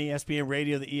Fitz on ESPN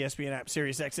Radio, the ESPN app,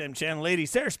 SiriusXM Channel 80.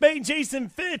 Sarah Spain, Jason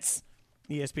Fitz.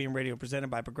 ESPN Radio presented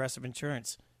by Progressive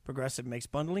Insurance. Progressive makes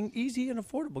bundling easy and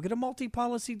affordable. Get a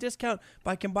multi-policy discount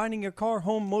by combining your car,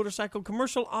 home, motorcycle,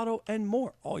 commercial, auto, and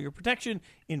more. All your protection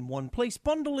in one place.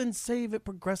 Bundle and save at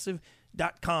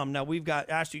Progressive.com. Now, we've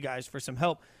asked you guys for some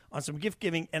help on some gift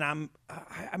giving, and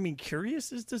I'm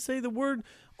curious is to say the word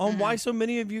on why so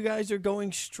many of you guys are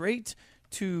going straight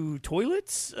to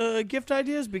toilets gift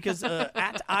ideas, because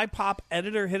at iPop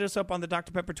Editor hit us up on the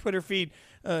Dr. Pepper Twitter feed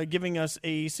giving us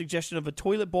a suggestion of a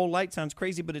toilet bowl light. Sounds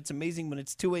crazy, but it's amazing when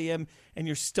it's 2 a.m. and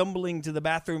you're stumbling to the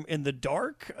bathroom in the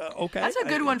dark. Okay. That's a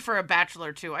good one for a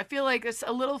bachelor, too. I feel like it's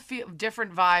a little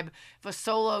different vibe if a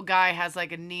solo guy has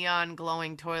like a neon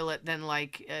glowing toilet than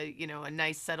like, a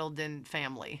nice settled in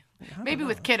family. Maybe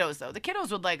with kiddos, though. The kiddos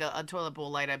would like a toilet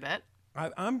bowl light, I bet.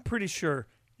 I'm pretty sure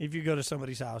if you go to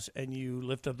somebody's house and you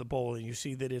lift up the bowl and you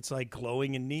see that it's like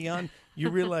glowing in neon, you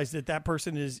realize that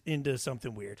person is into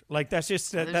something weird. Like that's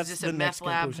just the a next meth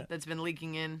lab conclusion. That's been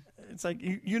leaking in. It's like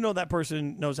that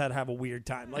person knows how to have a weird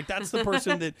time. Like that's the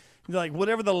person that like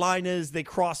whatever the line is, they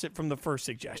cross it from the first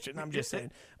suggestion. I'm just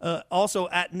saying. Also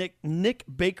at Nick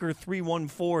Baker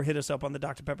 314 hit us up on the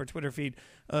Dr. Pepper Twitter feed,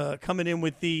 coming in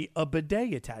with a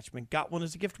bidet attachment. Got one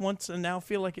as a gift once and now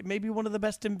feel like it may be one of the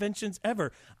best inventions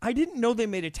ever. I didn't know they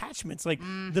made attachments. Like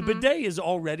the bidet is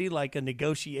already like a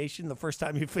negotiation the first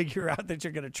time you figure out that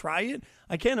you're going to try it.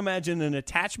 I can't imagine an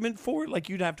attachment for it. Like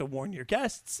you'd have to warn your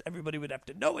guests. Everybody would have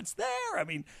to know it's there. I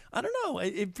mean, I don't know.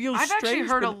 It feels I've strange. I've actually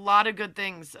heard a lot of good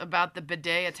things about the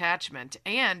bidet attachment.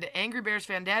 And Angry Bears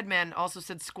fan Dadman also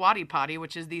said Squatty Potty,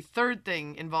 which is the third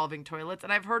thing involving toilets.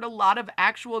 And I've heard a lot of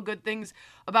actual good things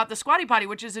about the Squatty Potty,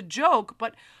 which is a joke,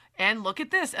 but... And look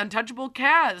at this, Untouchable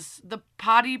Kaz, the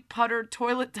potty putter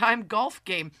toilet time golf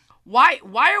game. Why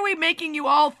are we making you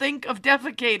all think of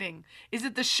defecating? Is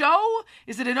it the show?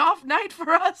 Is it an off night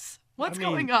for us? What's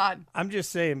going on? I'm just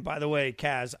saying, by the way,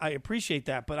 Kaz, I appreciate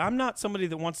that, but I'm not somebody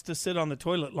that wants to sit on the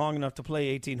toilet long enough to play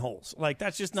 18 holes. Like,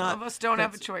 that's just not... Some of us don't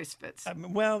have a choice, Fitz.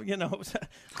 Well,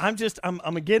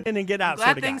 I'm a get in and get out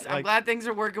sort of guy. I'm glad things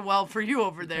are working well for you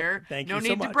over there. Thank you. No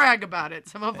need to brag about it.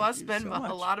 Some of us spend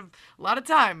a lot of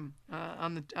time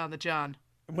on the John.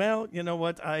 Well, you know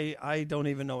what? I don't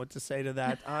even know what to say to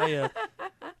that.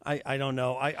 I don't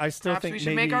know. I still Perhaps think we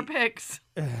should maybe make our picks.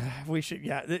 We should.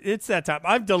 Yeah, it's that time.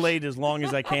 I've delayed as long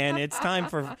as I can. It's time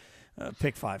for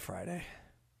Pick 5 Friday.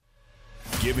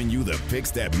 Giving you the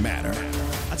picks that matter.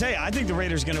 I'll tell you, I think the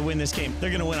Raiders are going to win this game. They're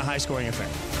going to win a high-scoring affair.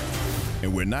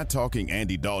 And we're not talking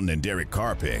Andy Dalton and Derek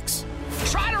Carr picks.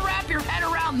 Try to wrap your head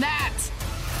around that.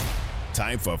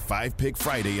 Time for 5 Pick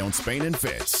Friday on Spain and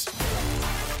Fitz.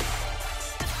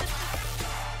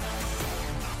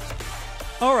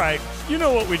 All right, you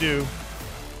know what we do.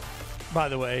 By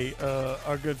the way,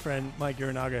 our good friend Mike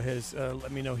Uranaga has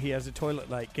let me know he has a toilet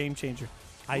light game changer.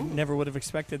 I never would have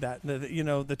expected that.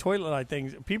 The toilet light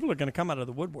things, people are going to come out of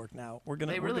the woodwork now.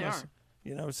 They really are.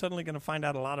 Suddenly going to find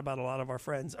out a lot about a lot of our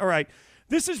friends. All right,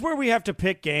 this is where we have to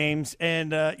pick games.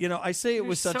 And, I say it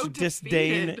with such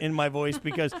disdain in my voice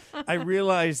because I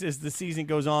realize as the season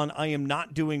goes on, I am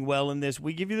not doing well in this.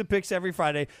 We give you the picks every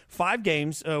Friday. 5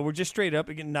 games. We're just straight up,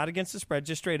 again, not against the spread,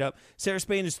 just straight up. Sarah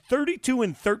Spain is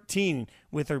 32-13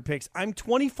 with her picks. I'm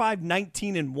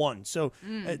 25-19-1. So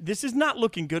this is not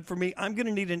looking good for me. I'm going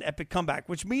to need an epic comeback,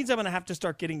 which means I'm going to have to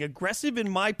start getting aggressive in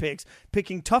my picks,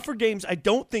 picking tougher games I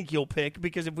don't think you'll pick,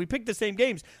 because if we pick the same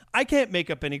games, I can't make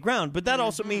up any ground. But that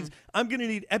also means I'm going to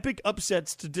need epic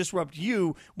upsets to disrupt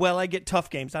you while I get tough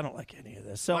games. I don't like any of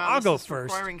this. So I'll go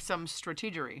first. Requiring some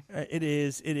strategery. It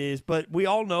is. But we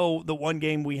all know the one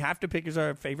game we have to pick is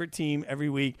our favorite team every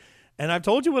week. And I've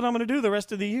told you what I'm going to do the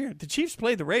rest of the year. The Chiefs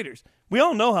play the Raiders. We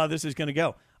all know how this is going to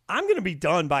go. I'm going to be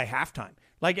done by halftime.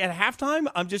 Like at halftime,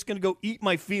 I'm just going to go eat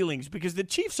my feelings because the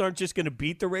Chiefs aren't just going to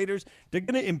beat the Raiders. They're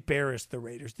going to embarrass the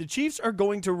Raiders. The Chiefs are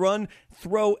going to run,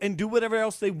 throw, and do whatever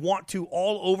else they want to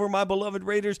all over my beloved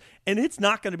Raiders, and it's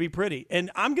not going to be pretty. And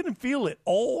I'm going to feel it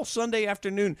all Sunday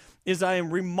afternoon as I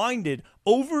am reminded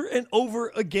over and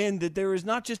over again that there is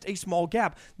not just a small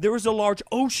gap. There is a large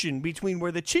ocean between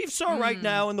where the Chiefs are right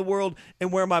now in the world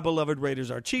and where my beloved Raiders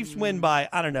are. Chiefs win by,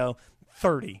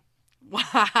 30.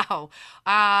 Wow.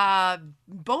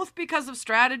 Both because of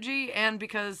strategy and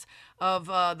because of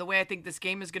the way I think this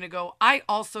game is going to go. I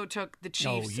also took the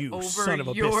Chiefs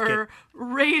over your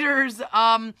Raiders.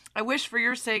 I wish for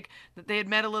your sake that they had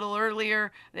met a little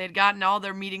earlier. They had gotten all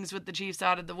their meetings with the Chiefs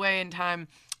out of the way in time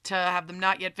to have them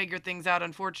not yet figure things out.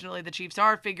 Unfortunately, the Chiefs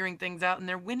are figuring things out, and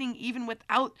they're winning even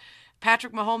without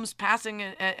Patrick Mahomes passing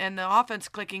and the offense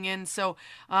clicking in. So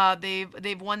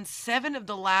they've won 7 of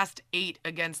the last 8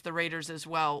 against the Raiders as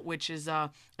well, which is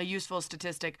a useful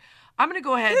statistic. I'm going to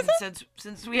go ahead, and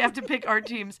since we have to pick our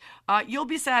teams, you'll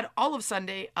be sad all of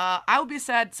Sunday. I'll be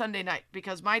sad Sunday night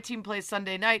because my team plays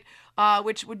Sunday night,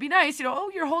 which would be nice.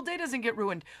 Your whole day doesn't get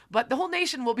ruined. But the whole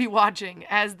nation will be watching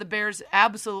as the Bears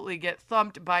absolutely get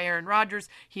thumped by Aaron Rodgers.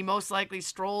 He most likely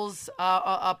strolls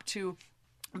up to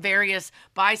various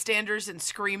bystanders and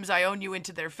screams "I own you"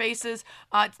 into their faces.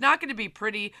 It's not going to be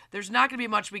pretty. There's not going to be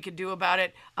much we can do about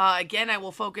it. Again, I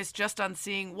will focus just on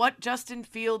seeing what Justin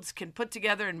Fields can put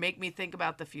together and make me think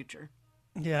about the future.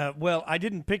 Yeah, well, I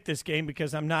didn't pick this game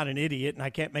because I'm not an idiot and I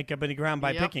can't make up any ground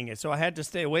by picking it. So I had to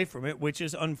stay away from it, which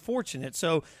is unfortunate.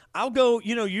 So I'll go,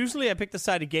 usually I pick the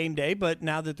side of game day, but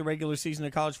now that the regular season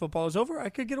of college football is over, I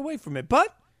could get away from it.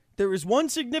 But there is one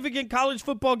significant college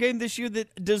football game this year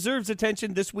that deserves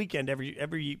attention this weekend,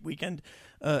 every weekend,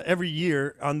 every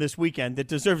year on this weekend that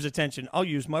deserves attention. I'll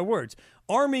use my words.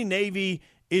 Army-Navy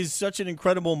is such an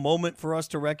incredible moment for us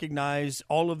to recognize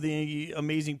all of the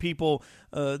amazing people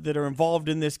that are involved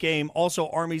in this game. Also,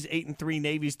 Army's 8-3,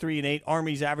 Navy's 3-8.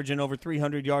 Army's averaging over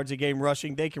 300 yards a game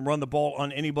rushing. They can run the ball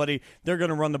on anybody. They're going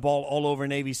to run the ball all over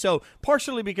Navy. So,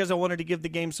 partially because I wanted to give the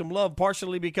game some love,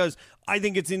 partially because I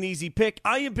think it's an easy pick.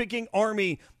 I am picking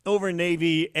Army over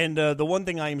Navy, and the one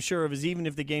thing I am sure of is even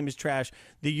if the game is trash,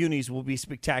 the unis will be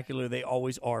spectacular. They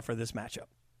always are for this matchup.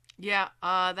 Yeah,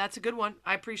 that's a good one.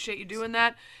 I appreciate you doing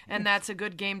that, and that's a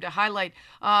good game to highlight.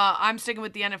 I'm sticking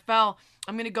with the NFL.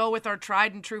 I'm going to go with our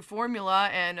tried and true formula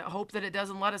and hope that it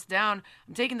doesn't let us down.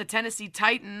 I'm taking the Tennessee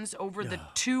Titans over the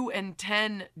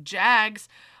 2-10 Jags.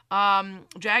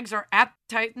 Jags are at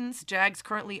the Titans. Jags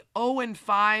currently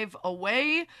 0-5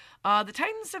 away. The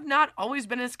Titans have not always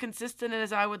been as consistent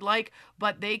as I would like,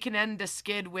 but they can end a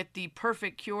skid with the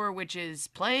perfect cure, which is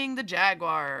playing the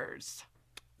Jaguars.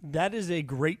 That is a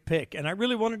great pick, and I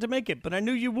really wanted to make it, but I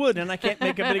knew you would, and I can't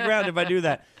make up any ground if I do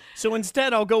that. So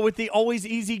instead, I'll go with the always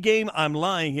easy game. I'm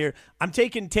lying here. I'm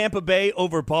taking Tampa Bay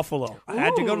over Buffalo. I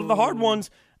had to go to the hard ones.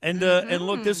 And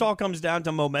look, this all comes down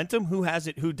to momentum. Who has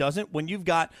it, who doesn't? When you've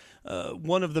got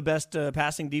one of the best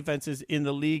passing defenses in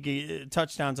the league,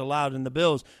 touchdowns allowed in the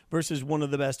Bills, versus one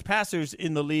of the best passers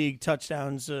in the league,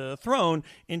 touchdowns thrown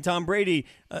in Tom Brady,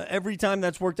 every time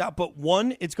that's worked out but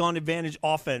one, it's gone advantage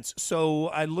offense. So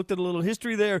I looked at a little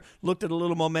history there, looked at a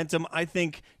little momentum. I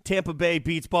think Tampa Bay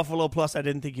beats Buffalo, plus I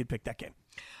didn't think you'd pick that game.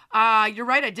 You're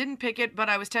right. I didn't pick it, but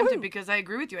I was tempted because I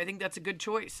agree with you. I think that's a good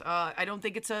choice. I don't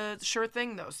think it's a sure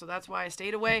thing, though, so that's why I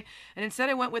stayed away. And instead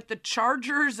I went with the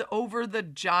Chargers over the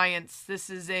Giants. This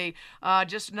is a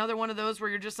just another one of those where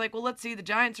you're just like, well, let's see. The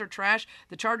Giants are trash.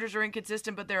 The Chargers are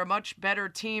inconsistent, but they're a much better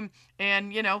team.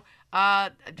 And,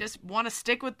 I just want to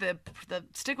stick with the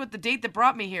date that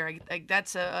brought me here.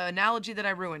 That's an analogy that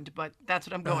I ruined, but that's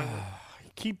what I'm going with.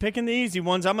 Keep picking the easy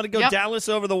ones. I'm going to go Dallas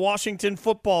over the Washington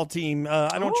football team.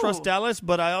 I don't trust Dallas,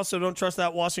 but I also don't trust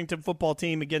that Washington football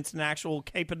team against an actual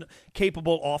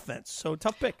capable offense. So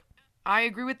tough pick. I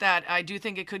agree with that. I do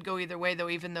think it could go either way, though,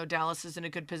 even though Dallas is in a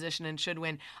good position and should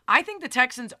win. I think the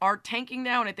Texans are tanking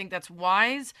now, and I think that's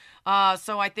wise.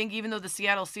 So I think even though the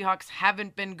Seattle Seahawks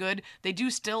haven't been good, they do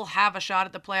still have a shot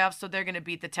at the playoffs, so they're going to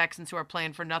beat the Texans, who are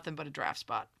playing for nothing but a draft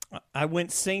spot. I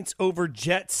went Saints over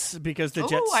Jets because the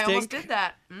Jets stink. I almost did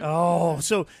that. Oh,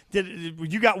 so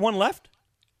you got one left?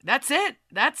 That's it.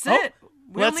 It.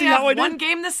 We only have one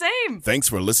game the same. Thanks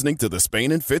for listening to the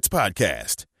Spain and Fitz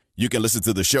podcast. You can listen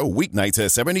to the show weeknights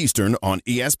at 7 Eastern on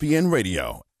ESPN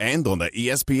Radio and on the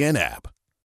ESPN app.